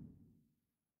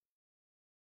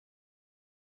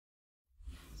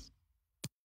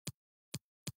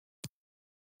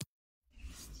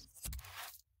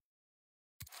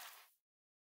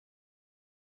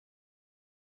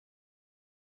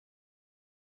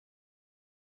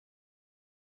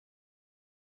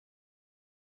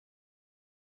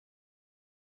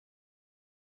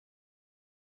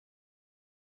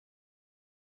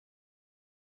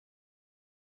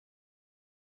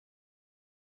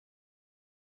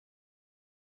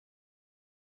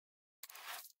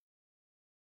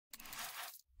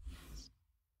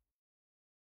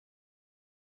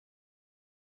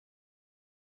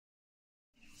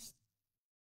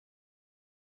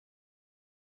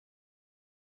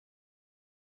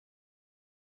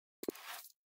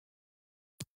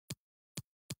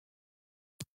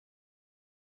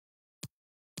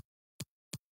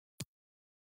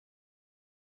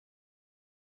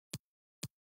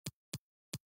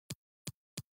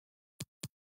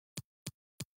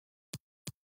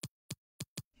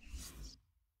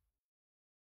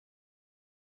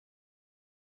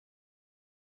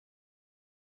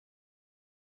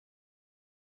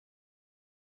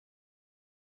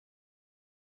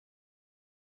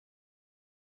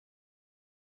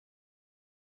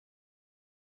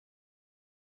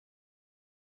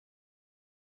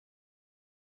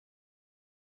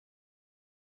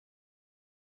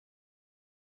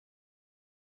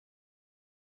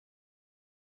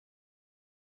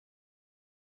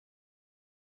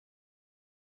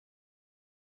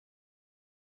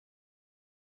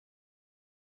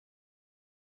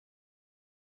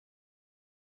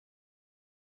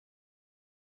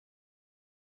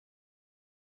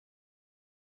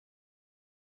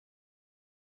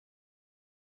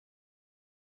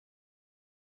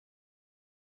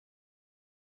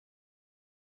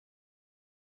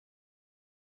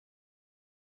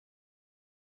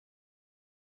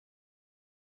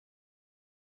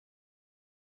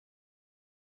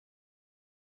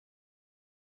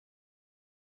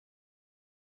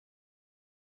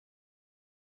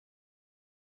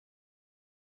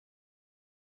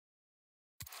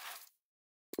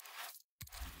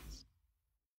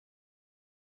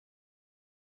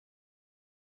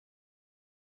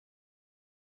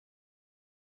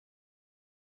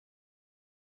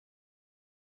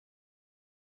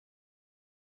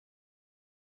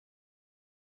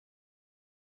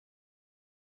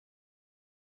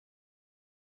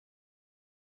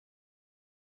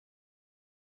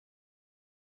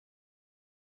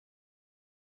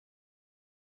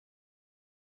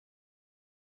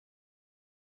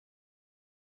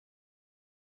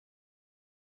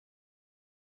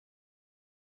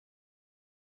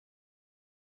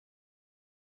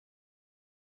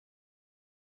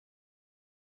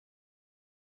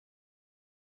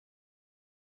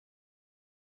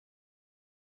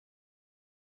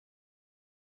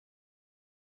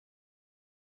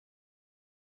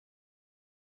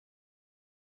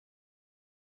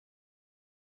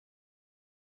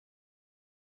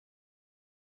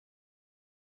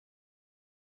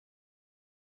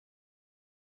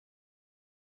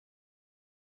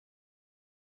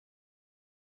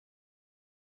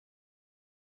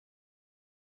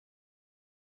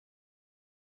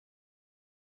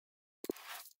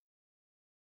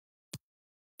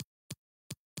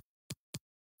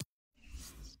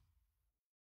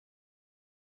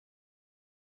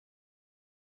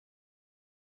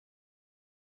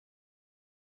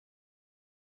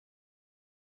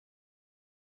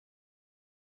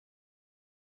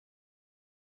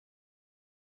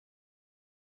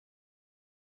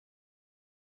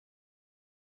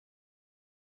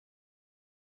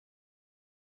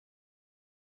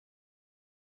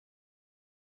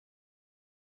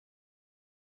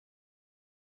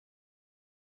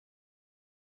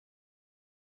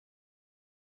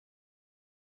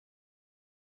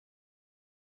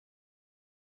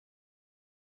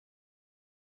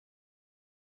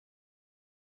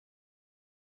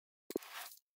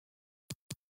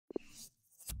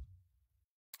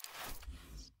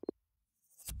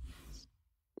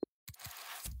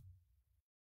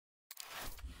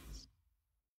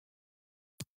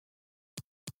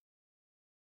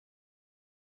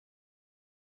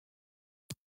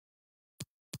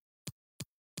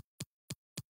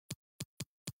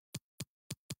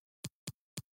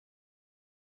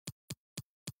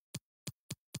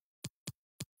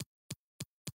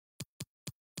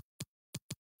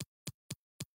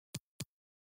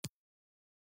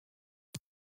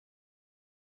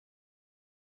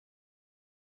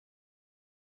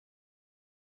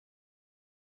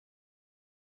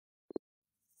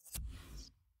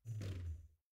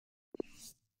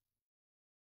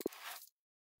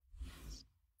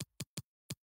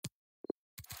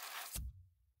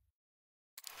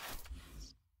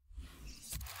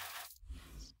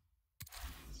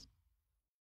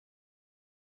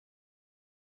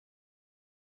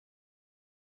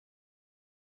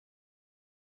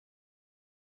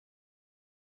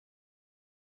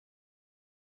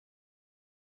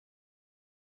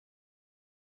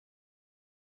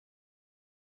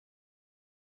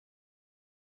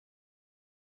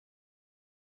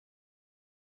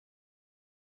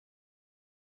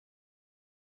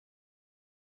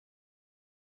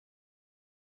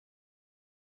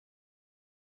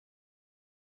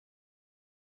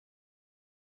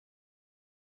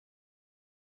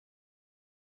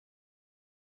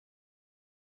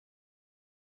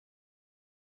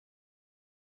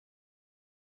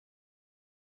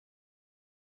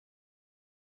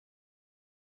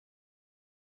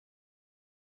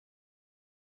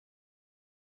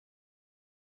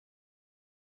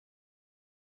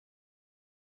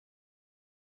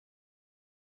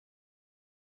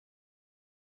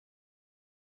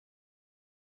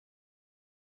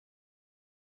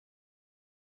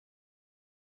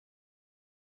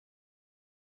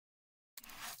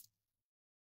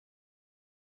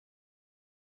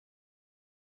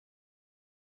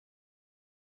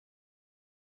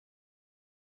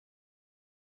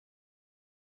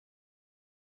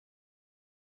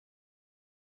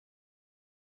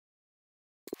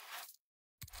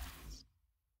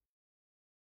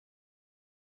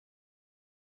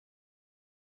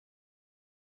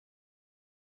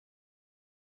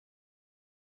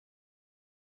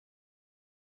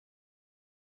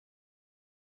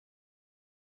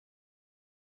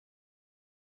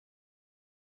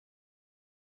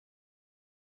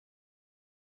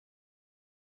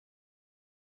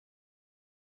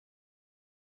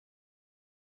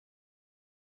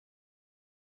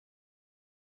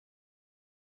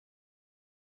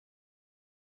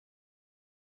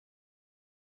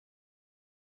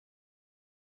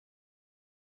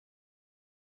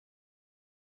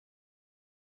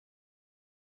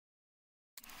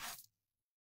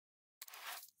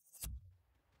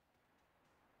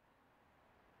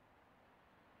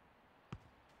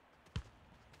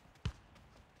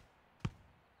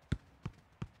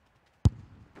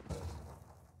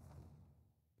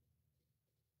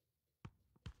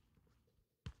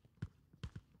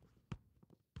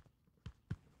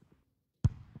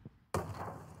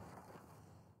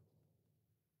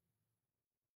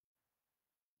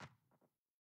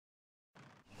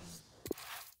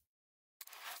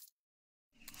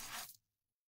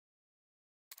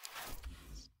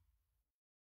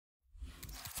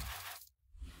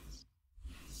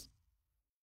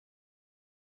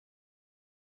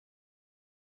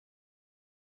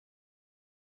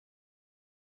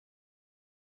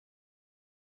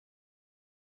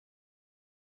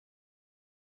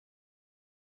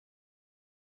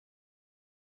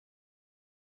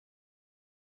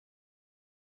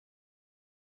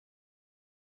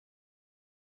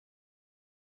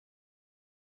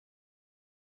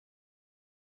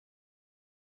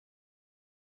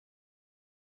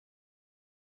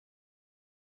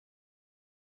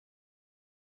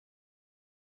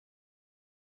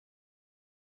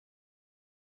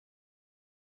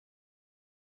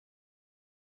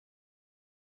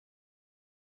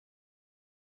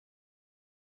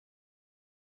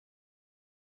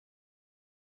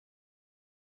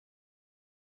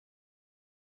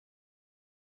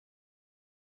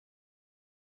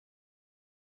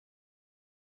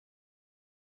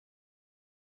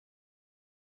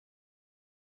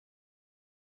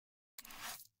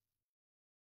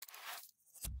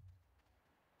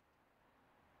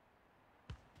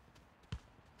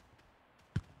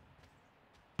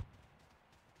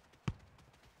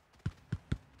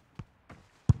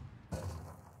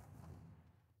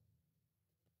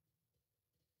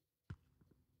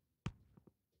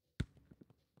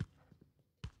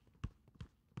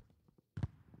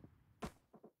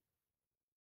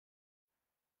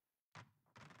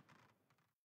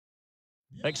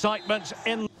 Excitement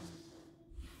in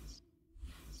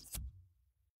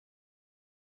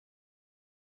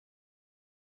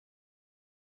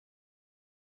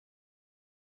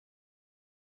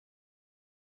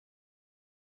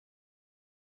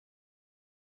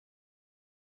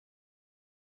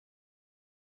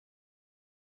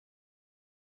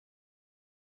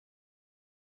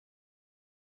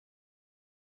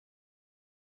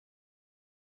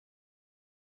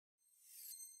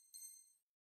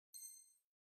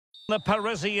the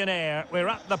Parisian air. We're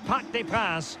at the Parc des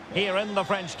Princes here in the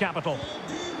French capital.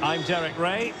 I'm Derek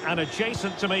Ray, and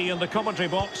adjacent to me in the commentary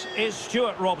box is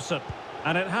Stuart Robson.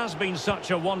 And it has been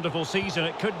such a wonderful season.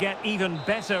 It could get even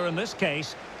better in this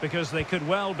case, because they could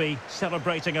well be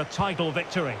celebrating a title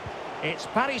victory. It's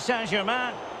Paris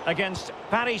Saint-Germain against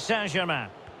Paris Saint-Germain.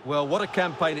 Well, what a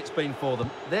campaign it's been for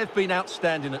them. They've been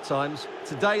outstanding at times.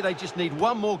 Today they just need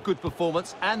one more good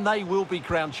performance and they will be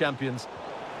crowned champions.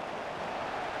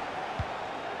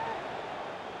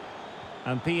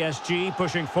 And PSG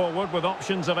pushing forward with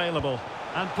options available.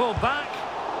 And pulled back.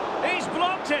 He's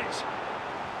blocked it.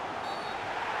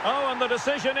 Oh, and the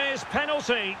decision is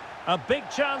penalty. A big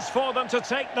chance for them to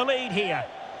take the lead here.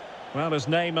 Well, his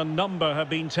name and number have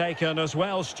been taken as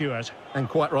well, Stuart. And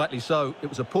quite rightly so. It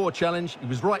was a poor challenge. He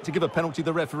was right to give a penalty to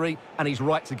the referee, and he's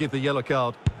right to give the yellow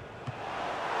card.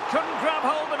 Couldn't grab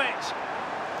hold of it.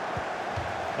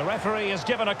 The referee has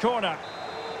given a corner.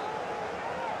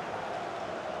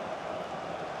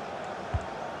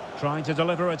 Trying to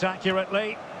deliver it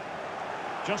accurately.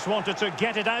 Just wanted to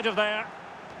get it out of there.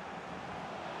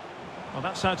 Well,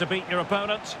 that's how to beat your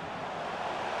opponent.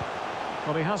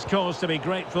 Well, he has cause to be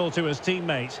grateful to his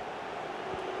teammate.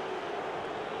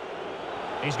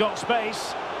 He's got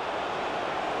space.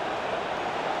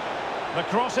 The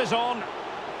cross is on.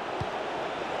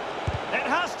 It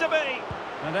has to be.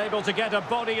 And able to get a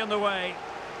body in the way.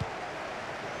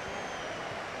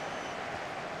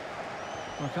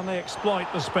 Well, can they exploit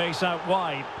the space out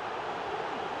wide?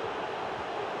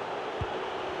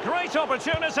 Great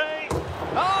opportunity.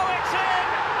 Oh, it's in!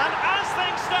 And as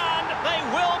things stand, they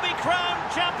will be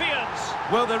crowned champions.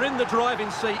 Well, they're in the driving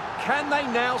seat. Can they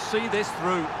now see this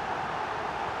through?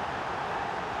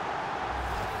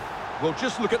 Well,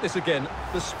 just look at this again.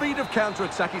 The speed of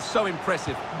counter-attack is so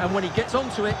impressive. And when he gets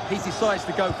onto it, he decides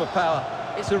to go for power.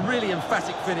 It's a really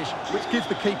emphatic finish, which gives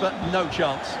the keeper no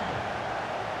chance.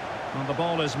 And the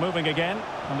ball is moving again.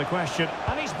 And the question...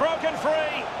 And he's broken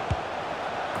free.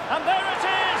 And there it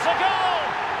is, a goal!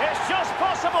 It's just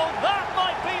possible that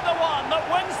might be the one that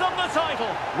wins them the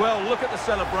title. Well, look at the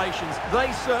celebrations.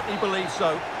 They certainly believe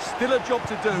so. Still a job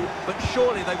to do, but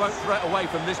surely they won't throw it away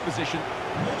from this position.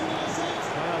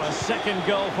 Well, a second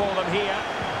goal for them here.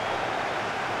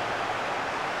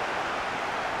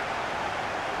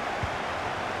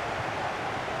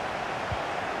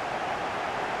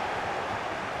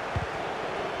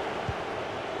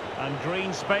 And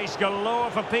green space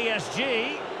galore for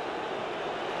PSG.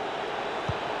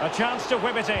 A chance to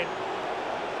whip it in.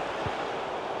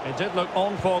 It did look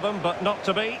on for them, but not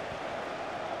to be.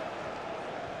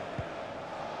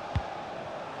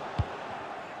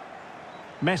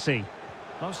 Messi.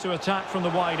 Close to attack from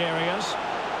the wide areas.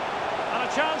 And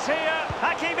a chance here.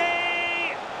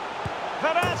 Hakimi!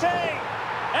 Verratti!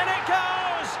 In it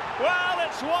goes! Well,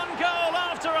 it's one goal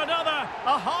after another.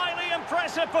 A highly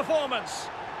impressive performance.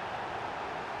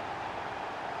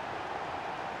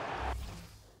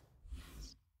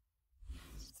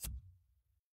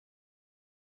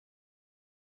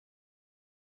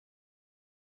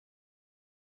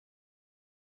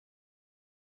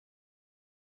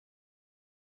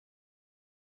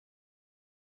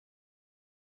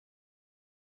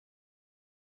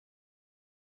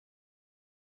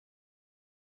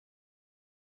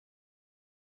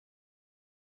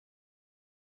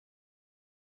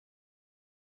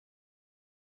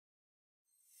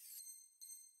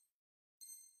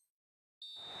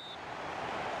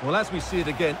 Well, as we see it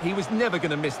again, he was never going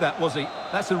to miss that, was he?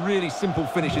 That's a really simple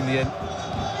finish in the end.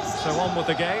 So on with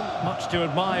the game. Much to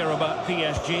admire about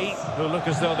PSG, who look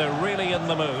as though they're really in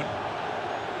the mood.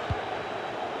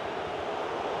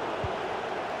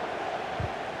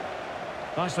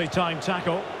 Nicely timed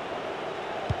tackle.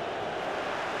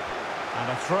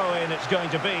 And a throw-in it's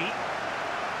going to be.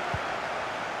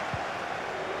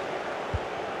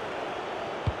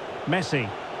 Messi.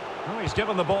 Oh, he's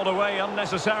given the ball away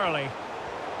unnecessarily.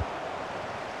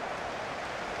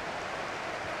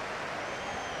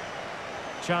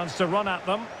 Chance to run at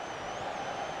them.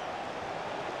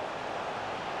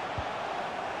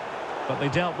 But they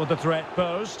dealt with the threat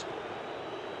posed.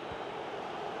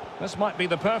 This might be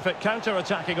the perfect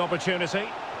counter-attacking opportunity.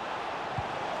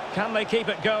 Can they keep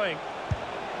it going?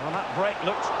 Well, that break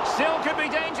looked still could be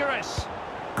dangerous.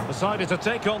 Decided to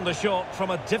take on the shot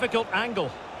from a difficult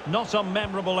angle. Not a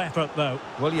memorable effort, though.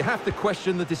 Well, you have to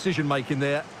question the decision-making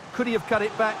there. Could he have cut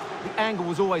it back? The angle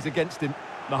was always against him.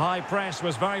 The high press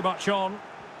was very much on.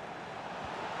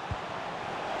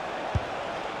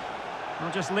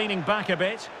 Well, just leaning back a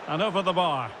bit and over the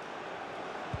bar.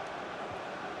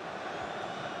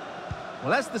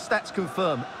 Well, as the stats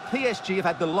confirm, PSG have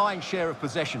had the lion's share of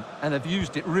possession and have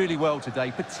used it really well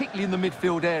today, particularly in the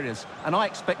midfield areas. And I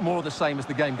expect more of the same as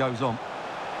the game goes on.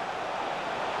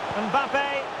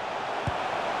 Mbappe.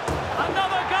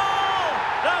 Another goal!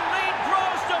 The lead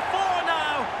grows to 4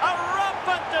 now. A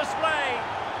rampant display.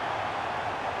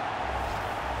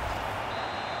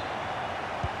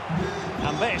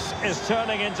 And this is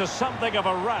turning into something of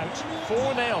a rout.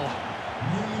 4-0.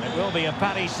 It will be a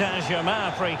Paris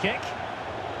Saint-Germain free kick.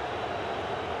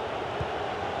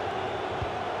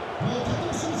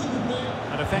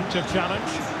 An effective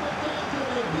challenge.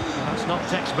 That's not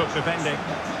textbook defending.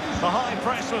 The high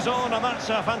press was on, and that's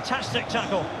a fantastic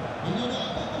tackle.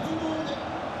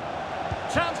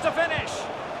 Chance to finish.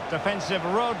 Defensive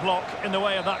roadblock in the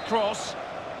way of that cross.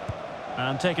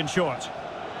 And taken short.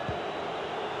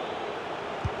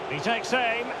 He takes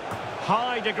aim.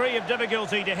 High degree of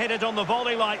difficulty to hit it on the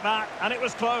volley like that, and it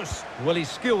was close. Well, his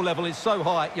skill level is so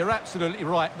high, you're absolutely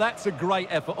right. That's a great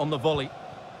effort on the volley.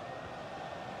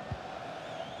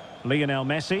 Lionel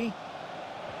Messi.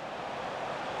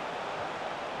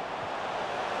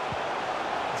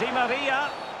 Di Maria.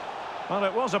 Well,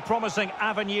 it was a promising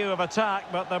avenue of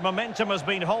attack, but the momentum has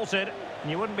been halted.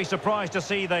 You wouldn't be surprised to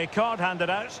see the card handed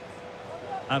out.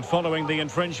 And following the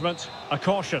infringement, a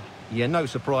caution. Yeah, no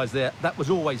surprise there. That was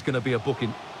always going to be a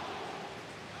booking.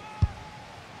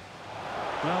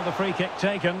 Well, the free kick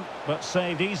taken, but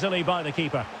saved easily by the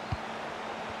keeper.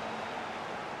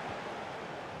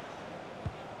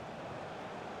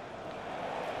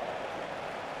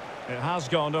 It has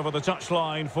gone over the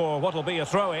touchline for what will be a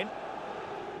throw-in.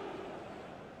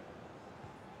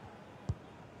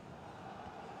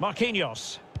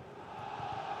 Marquinhos.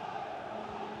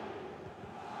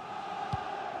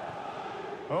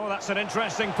 Oh, that's an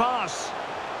interesting pass.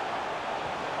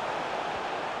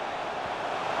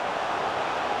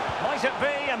 Might it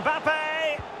be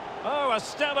Mbappe? Oh, a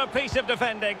stellar piece of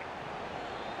defending.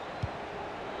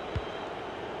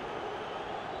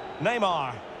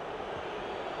 Neymar.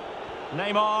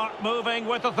 Neymar moving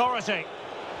with authority.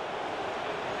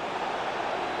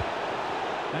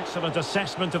 Excellent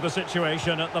assessment of the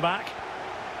situation at the back.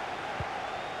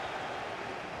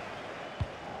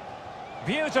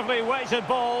 Beautifully weighted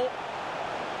ball.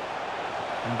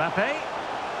 Mbappe.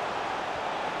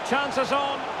 Chances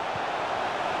on.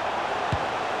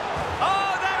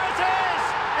 Oh, there it is!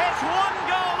 It's one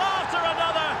goal after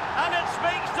another, and it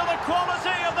speaks to the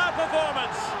quality of that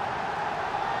performance.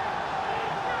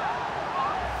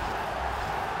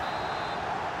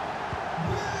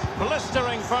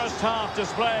 Blistering first half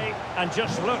display, and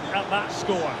just look at that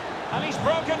score. And he's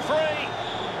broken free.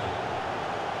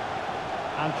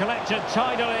 And collected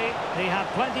tidily. He had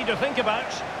plenty to think about.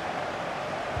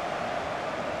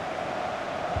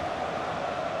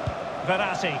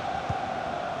 Verratti.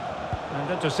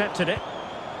 And intercepted it.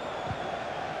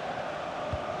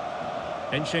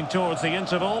 Inching towards the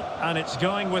interval, and it's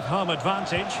going with home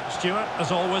advantage. Stuart,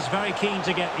 as always, very keen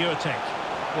to get your take.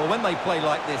 Well, when they play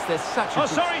like this, there's such a... Oh,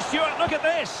 sorry, Stuart, look at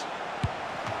this.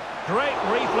 Great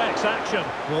reflex action.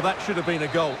 Well, that should have been a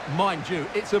goal. Mind you,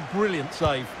 it's a brilliant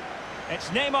save. It's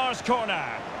Neymar's corner.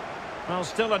 Well,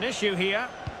 still an issue here.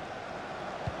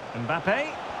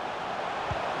 Mbappe.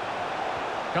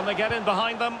 Can they get in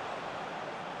behind them?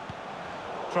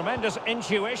 Tremendous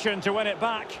intuition to win it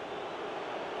back.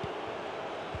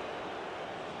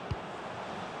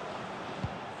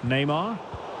 Neymar.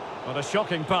 What a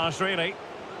shocking pass, really.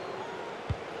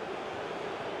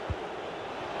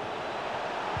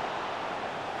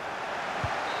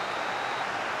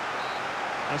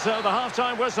 And so the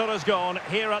half-time whistle has gone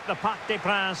here at the Parc des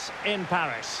Princes in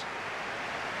Paris.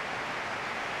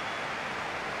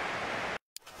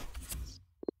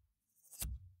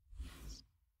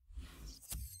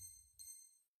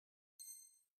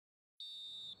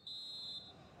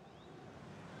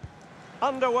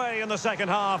 Underway in the second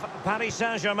half. Paris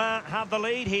Saint-Germain have the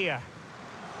lead here.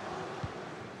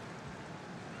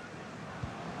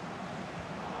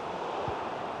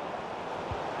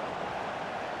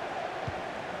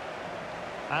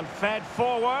 And fed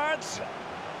forwards.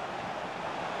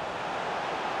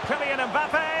 Kylian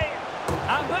Mbappe.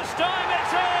 And this time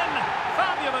it's in.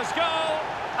 Fabulous goal.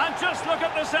 And just look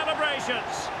at the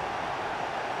celebrations.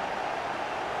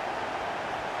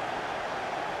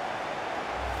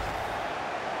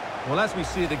 Well, as we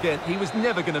see it again, he was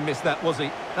never going to miss that, was he?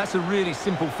 That's a really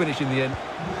simple finish in the end.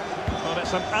 Well,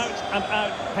 it's an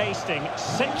out-and-out pasting.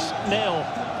 6-0.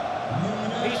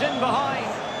 He's in behind.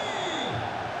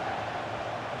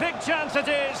 Big chance it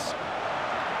is.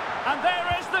 And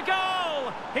there is the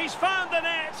goal. He's found the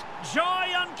net.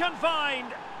 Joy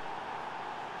unconfined.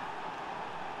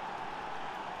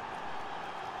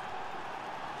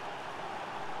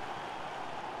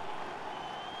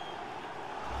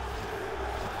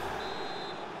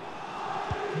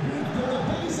 Pour le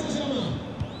Paris Saint-Germain,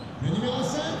 le numéro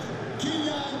 7,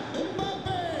 Kylian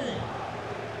Mbappé.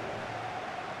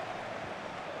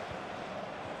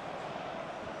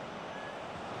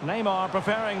 Neymar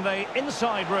preferring the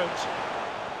inside route.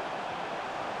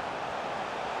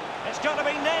 It's got to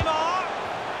be Neymar.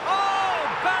 Oh,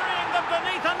 burying them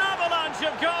beneath an avalanche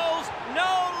of goals.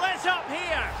 No let up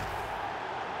here.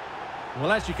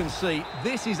 Well, as you can see,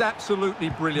 this is absolutely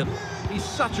brilliant. He's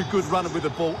such a good runner with the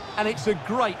ball, and it's a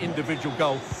great individual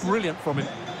goal. Brilliant from him.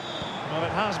 Well,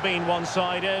 it has been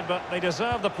one-sided, but they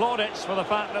deserve the plaudits for the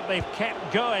fact that they've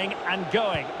kept going and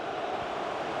going.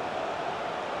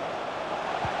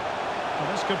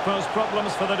 Well, this could pose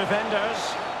problems for the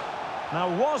defenders. Now,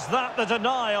 was that the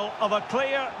denial of a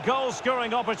clear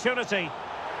goal-scoring opportunity?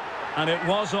 And it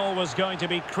was always going to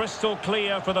be crystal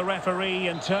clear for the referee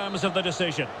in terms of the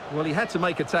decision. Well, he had to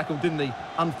make a tackle, didn't he?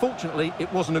 Unfortunately, it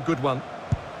wasn't a good one.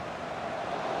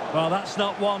 Well, that's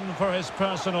not one for his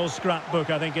personal scrapbook,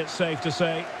 I think it's safe to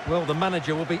say. Well, the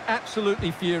manager will be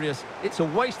absolutely furious. It's a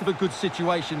waste of a good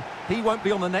situation. He won't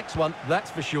be on the next one, that's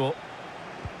for sure.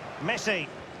 Messi.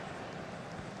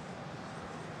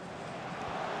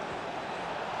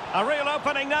 A real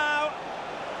opening now.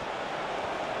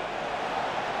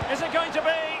 Is it going to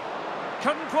be?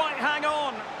 Couldn't quite hang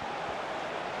on.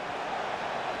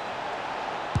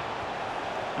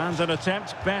 And an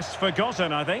attempt best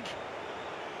forgotten, I think.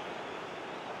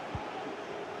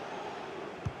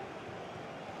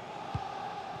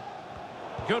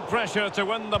 Good pressure to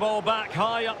win the ball back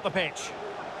high up the pitch.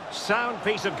 Sound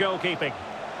piece of goalkeeping.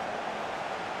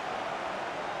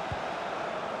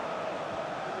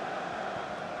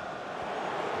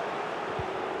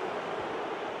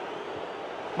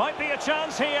 Might be a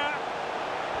chance here.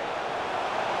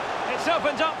 It's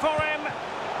opened up for him.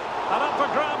 And up for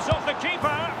grabs off the keeper.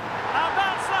 And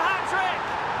that's the hat-trick.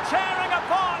 Tearing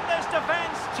apart this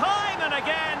defence time and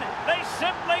again. They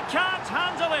simply can't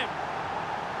handle him.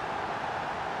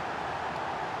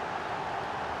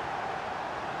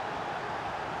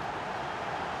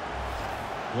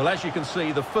 Well, as you can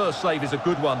see, the first save is a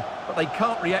good one, but they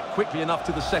can't react quickly enough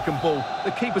to the second ball.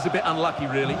 The keeper's a bit unlucky,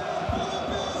 really.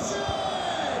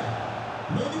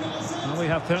 Well, we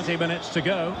have 30 minutes to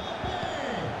go.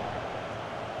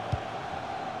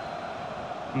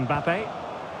 Mbappe.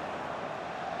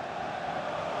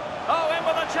 Oh, in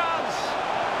with a chance.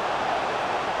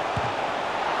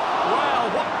 Well,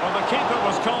 the keeper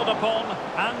was called upon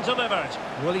and delivered.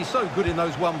 Well, he's so good in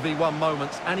those 1v1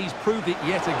 moments, and he's proved it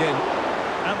yet again.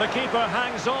 And the keeper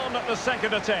hangs on at the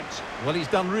second attempt. Well, he's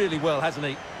done really well, hasn't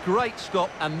he? Great stop,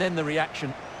 and then the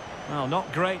reaction. Well,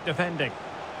 not great defending.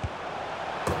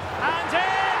 And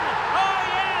in! Oh,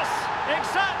 yes!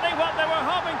 Exactly what they were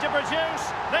hoping to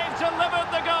produce. They've delivered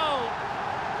the goal.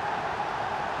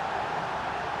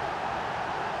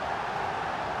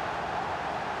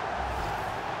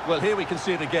 Well, here we can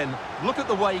see it again. Look at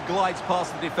the way he glides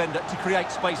past the defender to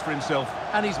create space for himself.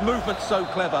 And his movement's so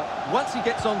clever. Once he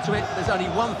gets onto it, there's only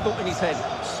one thought in his head.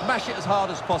 Smash it as hard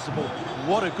as possible.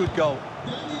 What a good goal.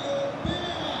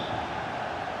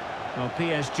 Well,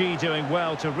 PSG doing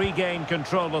well to regain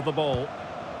control of the ball.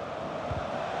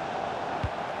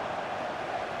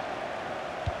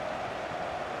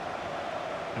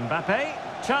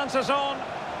 Mbappe, chances on.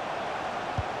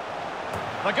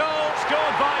 The goal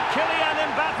scored by Kylian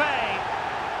Mbappe.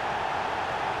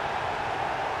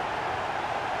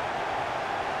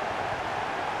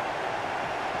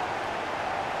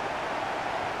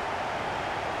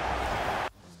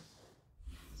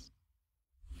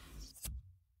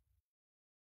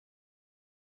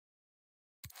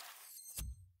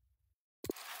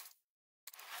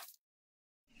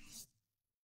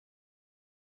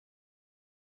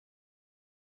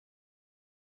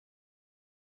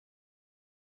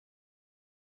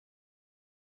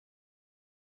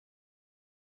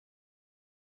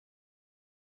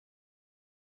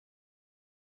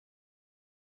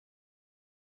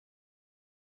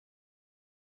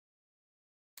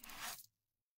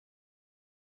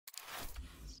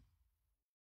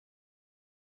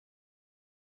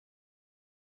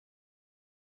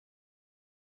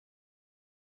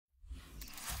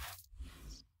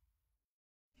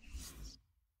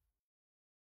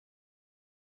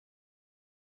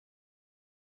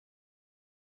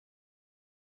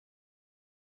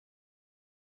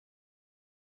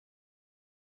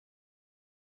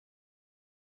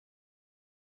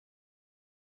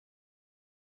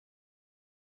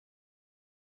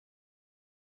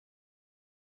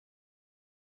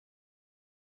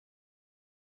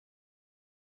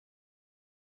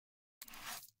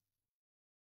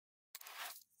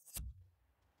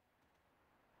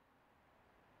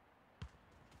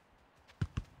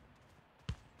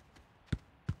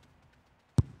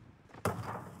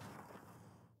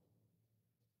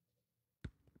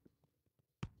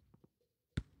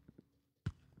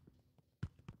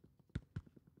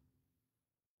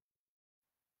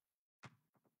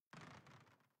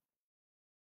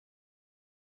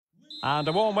 And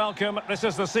a warm welcome. This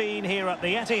is the scene here at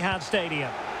the Etihad Stadium.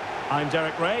 I'm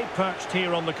Derek Ray, perched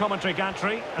here on the commentary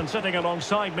gantry, and sitting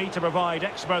alongside me to provide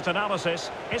expert analysis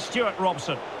is Stuart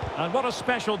Robson. And what a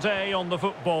special day on the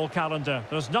football calendar.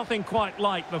 There's nothing quite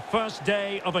like the first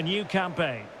day of a new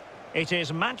campaign. It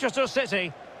is Manchester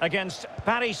City against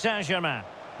Paris Saint-Germain.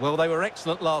 Well, they were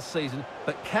excellent last season,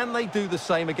 but can they do the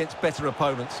same against better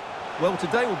opponents? Well,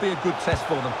 today will be a good test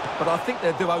for them, but I think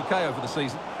they'll do okay over the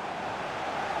season.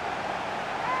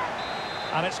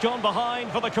 And it's gone behind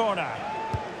for the corner.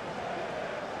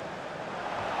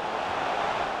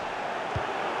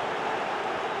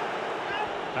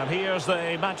 And here's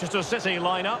the Manchester City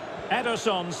lineup.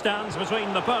 Ederson stands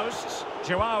between the posts.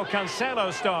 Joao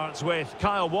Cancelo starts with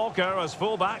Kyle Walker as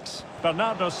fullbacks.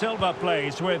 Bernardo Silva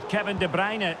plays with Kevin De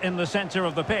Bruyne in the centre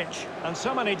of the pitch. And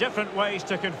so many different ways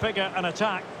to configure an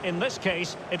attack. In this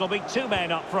case, it'll be two men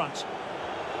up front.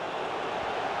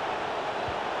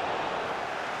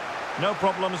 No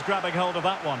problems grabbing hold of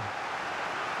that one.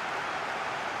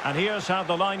 And here's how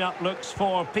the lineup looks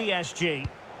for PSG.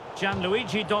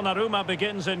 Gianluigi Donnarumma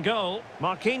begins in goal.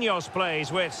 Marquinhos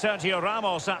plays with Sergio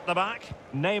Ramos at the back.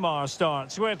 Neymar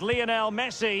starts with Lionel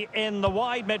Messi in the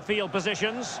wide midfield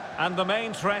positions. And the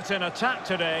main threat in attack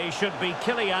today should be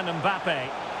Kylian Mbappe.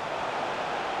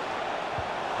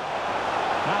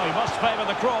 Now he must favour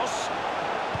the cross.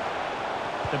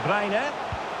 De Bruyne.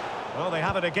 Oh, they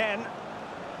have it again.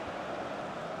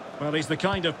 Well, he's the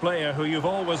kind of player who you've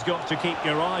always got to keep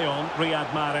your eye on, Riyad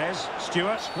Mahrez.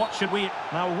 Stuart, what should we...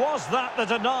 Now, was that the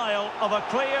denial of a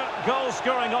clear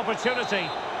goal-scoring opportunity?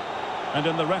 And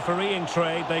in the refereeing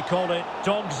trade, they call it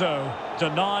dogzo,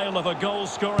 denial of a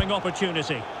goal-scoring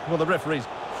opportunity. Well, the referees...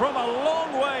 From a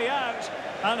long way out,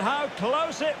 and how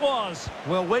close it was.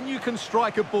 Well, when you can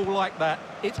strike a ball like that,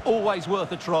 it's always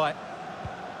worth a try.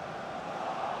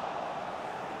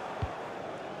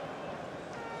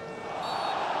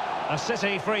 A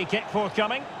City free kick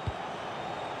forthcoming.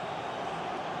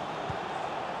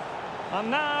 And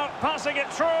now passing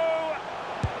it through.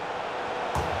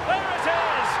 There it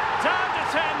is. Down to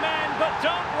 10 men, but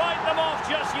don't write them off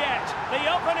just yet. The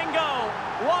opening goal,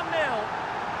 1-0.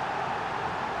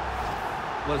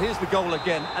 Well, here's the goal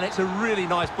again, and it's a really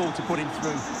nice ball to put him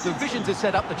through. The vision to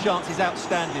set up the chance is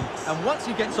outstanding, and once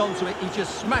he gets onto it, he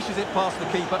just smashes it past the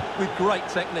keeper with great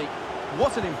technique.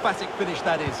 What an emphatic finish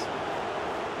that is.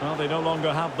 Well, they no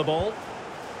longer have the ball.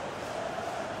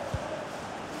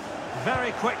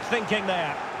 Very quick thinking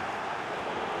there.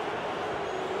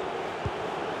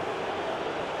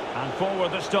 And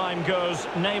forward this time goes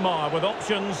Neymar with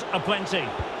options aplenty.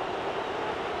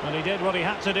 And he did what he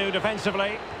had to do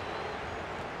defensively.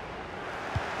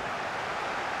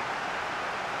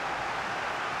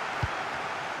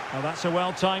 Well, that's a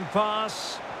well-timed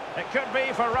pass. It could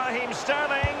be for Raheem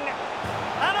Sterling.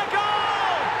 And a goal!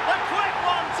 The quick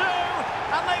 1-2,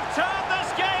 and they've turned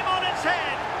this game on its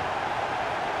head.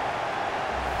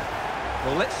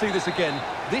 Well, let's see this again.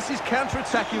 This is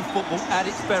counter-attacking football at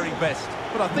its very best.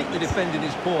 But I think the defending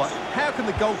is poor. How can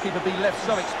the goalkeeper be left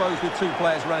so exposed with two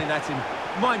players running at him?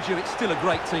 Mind you, it's still a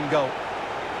great team goal.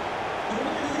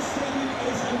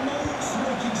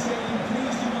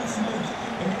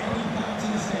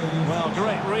 Well,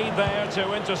 great read there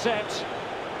to intercept.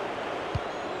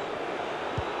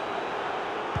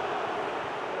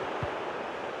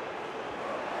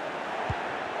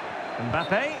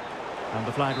 Mbappe, and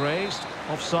the flag raised.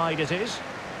 Offside it is.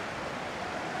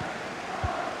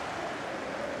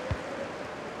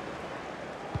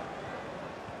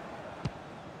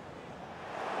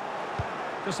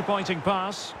 Disappointing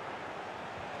pass.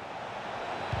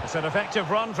 It's an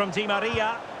effective run from Di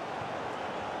Maria.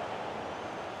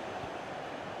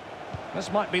 This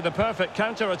might be the perfect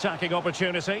counter-attacking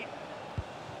opportunity.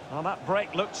 Well, that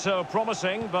break looked so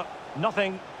promising, but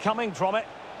nothing coming from it.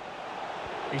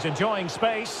 He's enjoying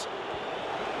space.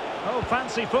 Oh,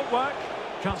 fancy footwork.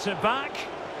 Cuts it back.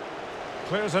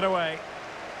 Clears it away.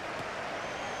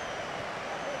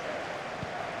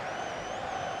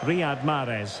 Riyad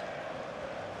Mahrez.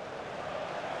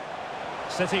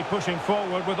 City pushing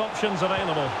forward with options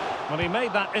available. When he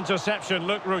made that interception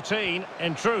look routine,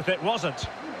 in truth it wasn't.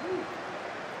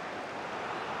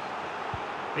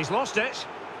 He's lost it.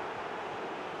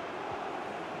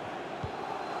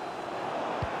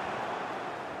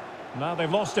 Now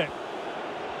they've lost it.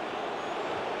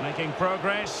 Making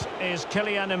progress is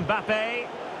Kylian Mbappe.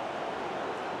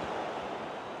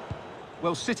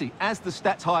 Well, City, as the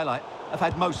stats highlight, have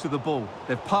had most of the ball.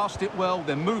 They've passed it well,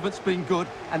 their movement's been good,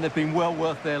 and they've been well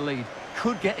worth their lead.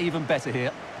 Could get even better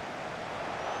here.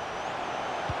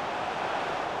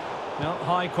 No,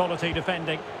 high quality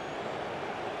defending.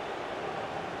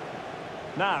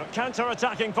 Now,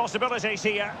 counter-attacking possibilities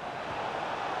here.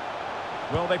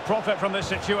 Will they profit from this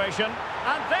situation?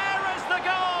 And there is the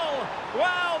goal!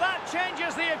 Well, that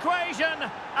changes the equation,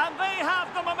 and they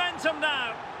have the momentum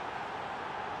now.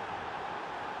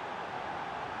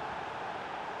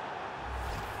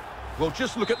 Well,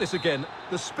 just look at this again.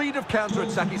 The speed of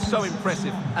counter-attack is so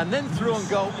impressive. And then through on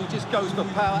goal, he just goes for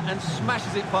power and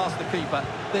smashes it past the keeper.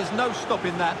 There's no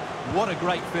stopping that. What a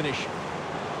great finish.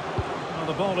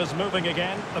 Well, the ball is moving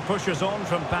again. The push is on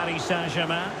from Paris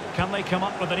Saint-Germain. Can they come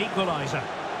up with an equaliser?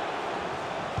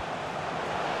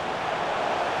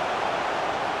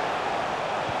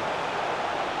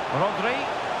 Rodri.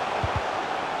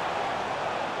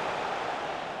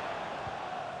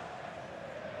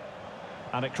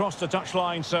 And it crossed the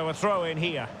touchline, so a throw in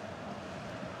here.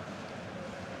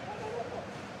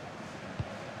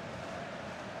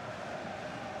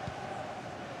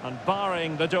 And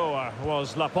barring the door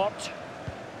was Laporte.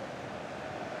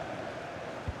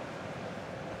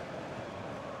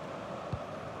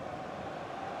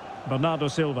 Bernardo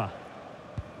Silva.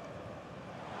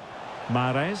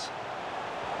 Mahrez.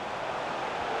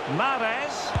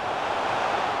 Mahrez.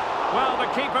 Well, the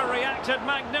keeper reacted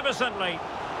magnificently.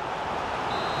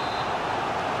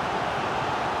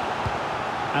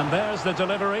 And there's the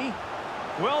delivery.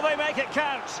 Will they make it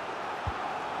count?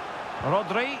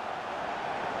 Rodri.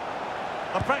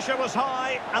 The pressure was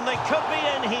high, and they could be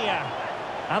in here.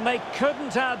 And they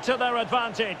couldn't add to their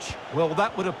advantage. Well,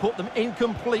 that would have put them in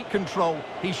complete control.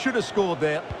 He should have scored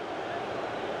there.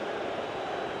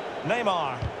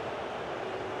 Neymar.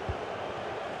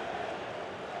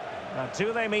 Now,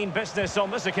 do they mean business on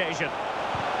this occasion?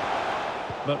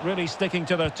 But really sticking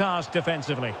to their task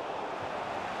defensively.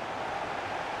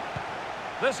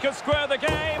 This could square the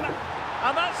game,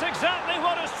 and that's exactly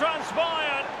what has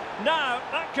transpired. Now,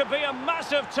 that could be a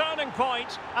massive turning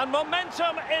point, and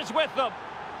momentum is with them.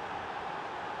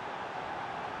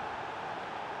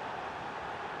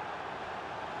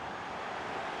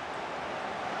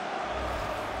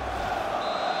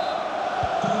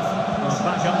 Well,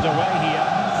 back underway here,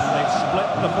 and they've split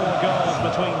the 4 goals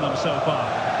between them so far.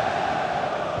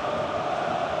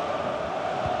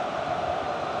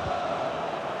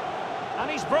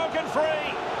 He's broken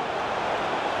free.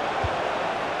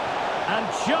 And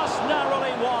just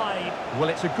narrowly wide. Well,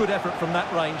 it's a good effort from that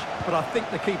range, but I think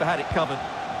the keeper had it covered.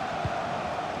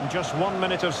 Just 1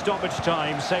 minute of stoppage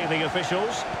time, say the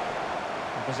officials.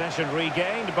 Possession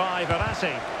regained by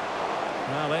Verratti.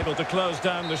 Well, able to close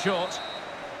down the shot.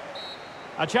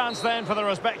 A chance then for the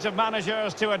respective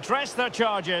managers to address their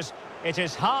charges. It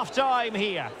is half-time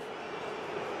here.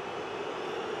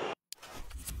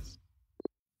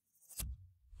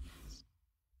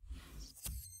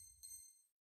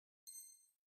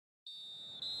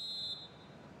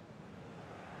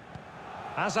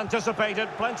 As anticipated,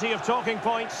 plenty of talking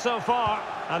points so far,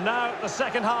 and now the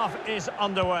second half is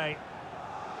underway.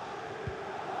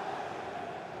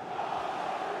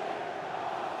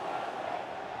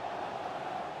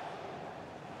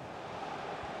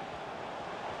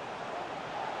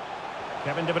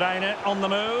 Kevin De Bruyne on the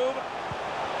move.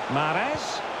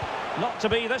 Mahrez, not to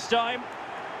be this time.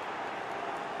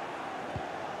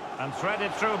 And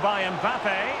threaded through by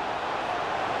Mbappe.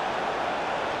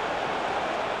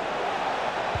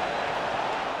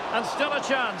 And still a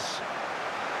chance.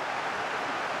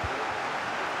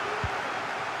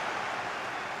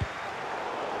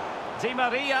 Di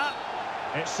Maria.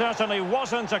 It certainly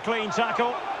wasn't a clean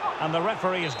tackle. And the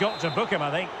referee has got to book him, I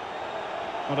think.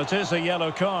 Well, it is a yellow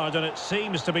card, and it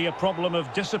seems to be a problem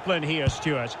of discipline here,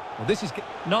 Stuart. Well, this is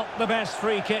not the best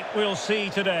free kick we'll see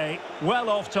today. Well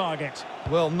off target.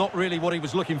 Well, not really what he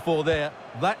was looking for there.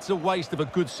 That's a waste of a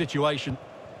good situation.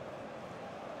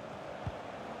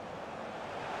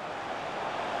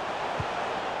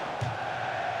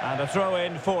 And a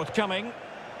throw-in forthcoming.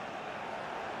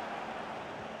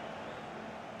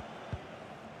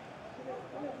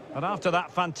 And after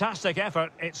that fantastic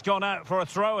effort, it's gone out for a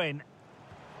throw-in.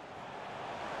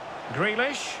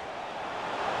 Grealish.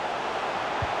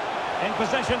 In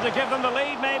possession to give them the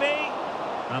lead, maybe.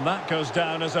 And that goes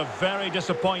down as a very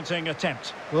disappointing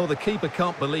attempt. Well, the keeper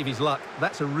can't believe his luck.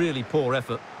 That's a really poor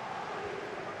effort.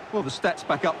 Well, the stats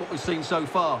back up what we've seen so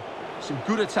far. Some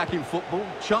good attacking football,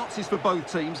 chances for both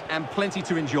teams, and plenty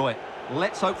to enjoy.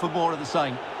 Let's hope for more of the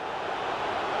same.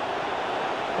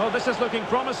 Well, this is looking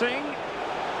promising.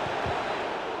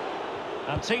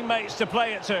 And teammates to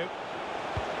play it to.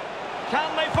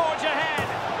 Can they forge ahead?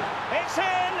 It's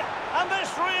in, and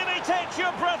this really takes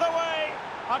your breath away.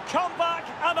 A comeback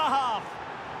and a half.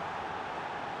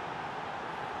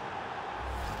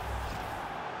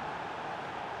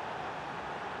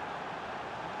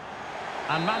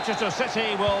 And Manchester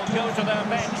City will go to their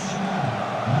bench.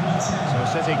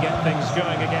 So City get things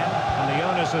going again, and the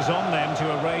onus is on them to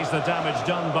erase the damage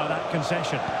done by that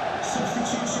concession.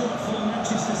 Substitution for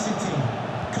Manchester City.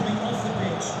 Coming off the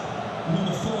pitch,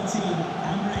 number 14,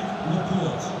 Amric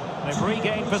Laporte. They've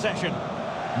regained possession.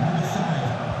 Number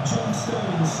 5, John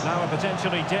Stones. Now a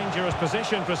potentially dangerous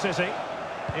position for City.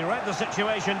 He read the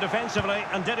situation defensively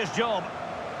and did his job.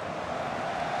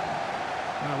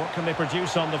 Now what can they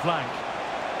produce on the flank?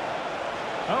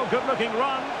 Oh, good-looking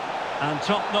run. And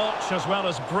top-notch as well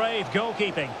as brave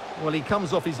goalkeeping. Well, he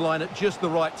comes off his line at just the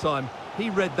right time. He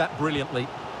read that brilliantly.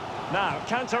 Now,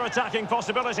 counter-attacking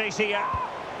possibilities here.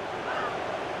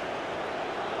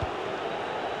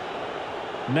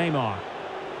 Neymar.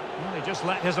 Well, he just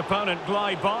let his opponent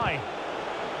glide by.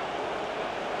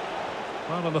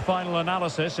 Well, in the final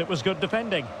analysis, it was good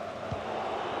defending.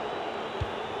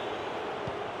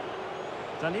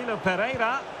 Danilo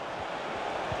Pereira.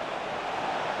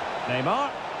 Neymar.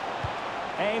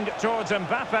 Aimed towards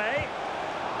Mbappe.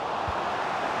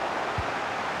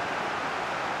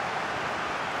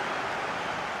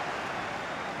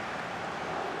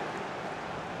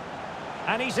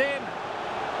 And he's in.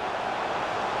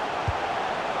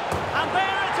 And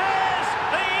there it is!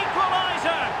 The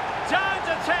equaliser! Down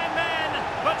to 10 men,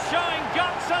 but showing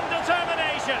guts and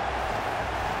determination.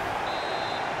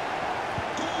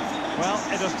 Well,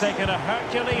 it has taken a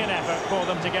Herculean effort for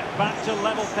them to get back to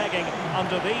level pegging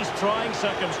under these trying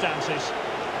circumstances.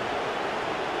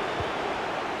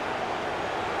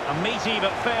 A meaty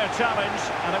but fair challenge,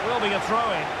 and it will be a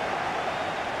throw-in.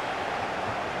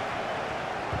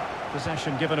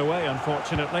 Possession given away,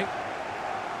 unfortunately.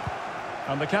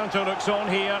 And the counter looks on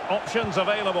here, options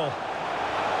available.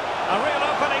 A real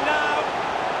opening now.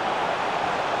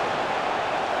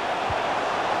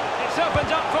 It's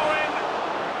opened up for him.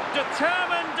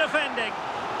 Determined defending.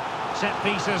 Set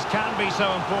pieces can be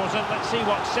so important. Let's see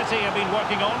what City have been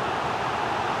working on.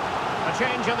 A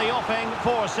change in the offing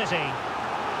for City.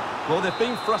 Well, they've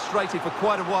been frustrated for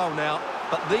quite a while now,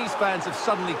 but these fans have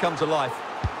suddenly come to life.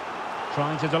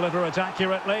 Trying to deliver it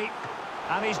accurately.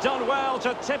 And he's done well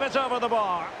to tip it over the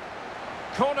bar.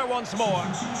 Corner once more.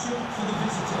 Substitution for the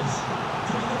visitors.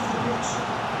 Coming off the pitch,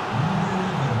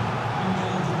 number 11,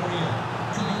 Angel Di Maria.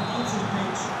 Coming onto the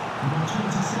pitch, number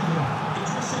 27,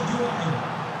 Idrissa Gueye.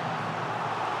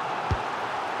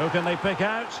 Who can they pick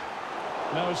out?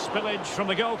 No spillage from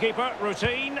the goalkeeper.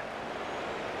 Routine.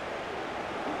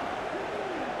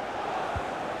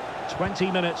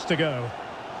 20 minutes to go.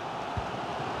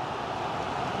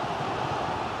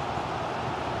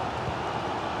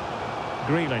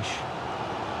 Grealish.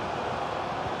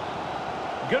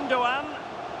 Gundogan.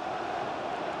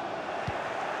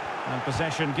 And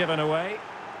possession given away.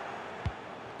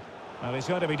 Well, he's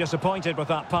going to be disappointed with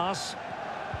that pass.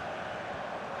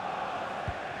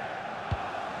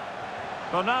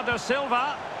 Bernardo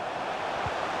Silva.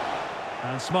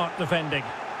 And smart defending.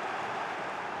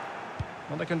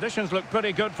 Well, the conditions look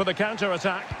pretty good for the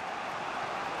counter-attack.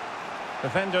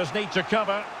 Defenders need to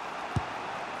cover.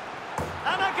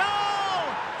 And a goal!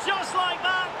 Just like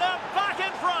that, they're back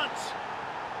in front.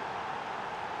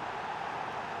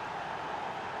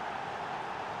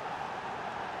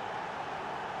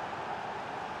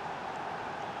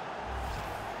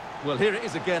 Well, here it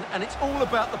is again, and it's all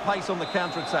about the pace on the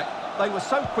counter-attack. They were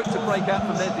so quick to break out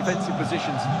from their defensive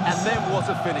positions, and then what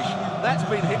a finish. That's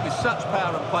been hit with such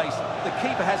power and pace. The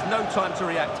keeper has no time to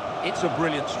react. It's a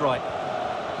brilliant strike.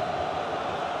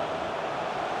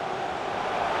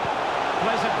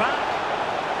 Plays it back.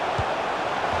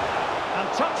 And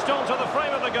touched onto the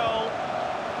frame of the goal.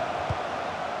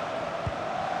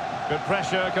 Good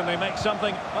pressure. Can they make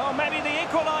something? Oh, maybe the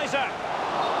equaliser.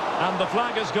 And the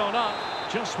flag has gone up,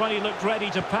 just when he looked ready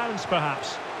to pounce,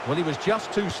 perhaps. Well, he was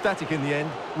just too static in the end,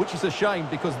 which is a shame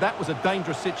because that was a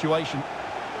dangerous situation.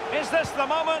 Is this the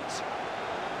moment?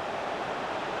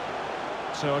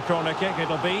 So a corner kick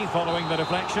it'll be, following the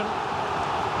deflection.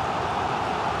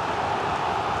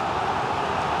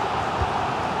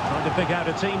 Trying to pick out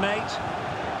a teammate.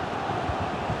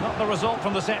 Not the result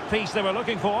from the set piece they were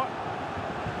looking for.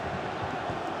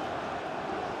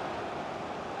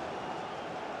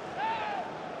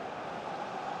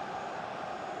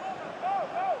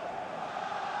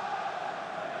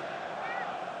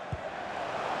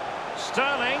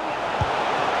 Sterling.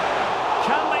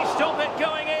 Can they stop it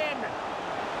going in?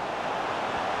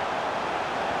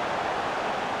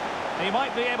 He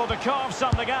might be able to carve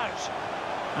something out.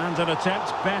 And an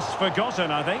attempt best forgotten,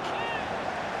 I think.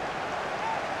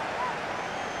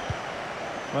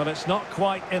 Well, it's not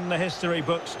quite in the history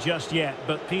books just yet,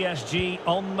 but PSG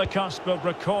on the cusp of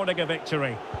recording a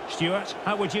victory. Stuart,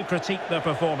 how would you critique their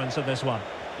performance in this one?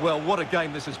 Well, what a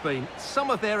game this has been. Some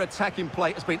of their attacking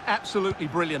play has been absolutely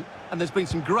brilliant, and there's been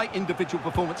some great individual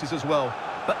performances as well.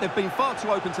 But they've been far too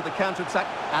open to the counter-attack,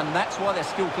 and that's why they're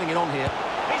still clinging on here.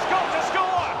 He's got to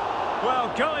score!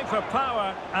 Well, going for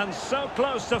power, and so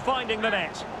close to finding the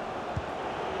net.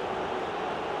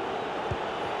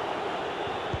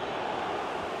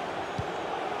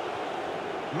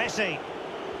 Messi.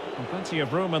 And plenty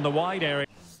of room in the wide area.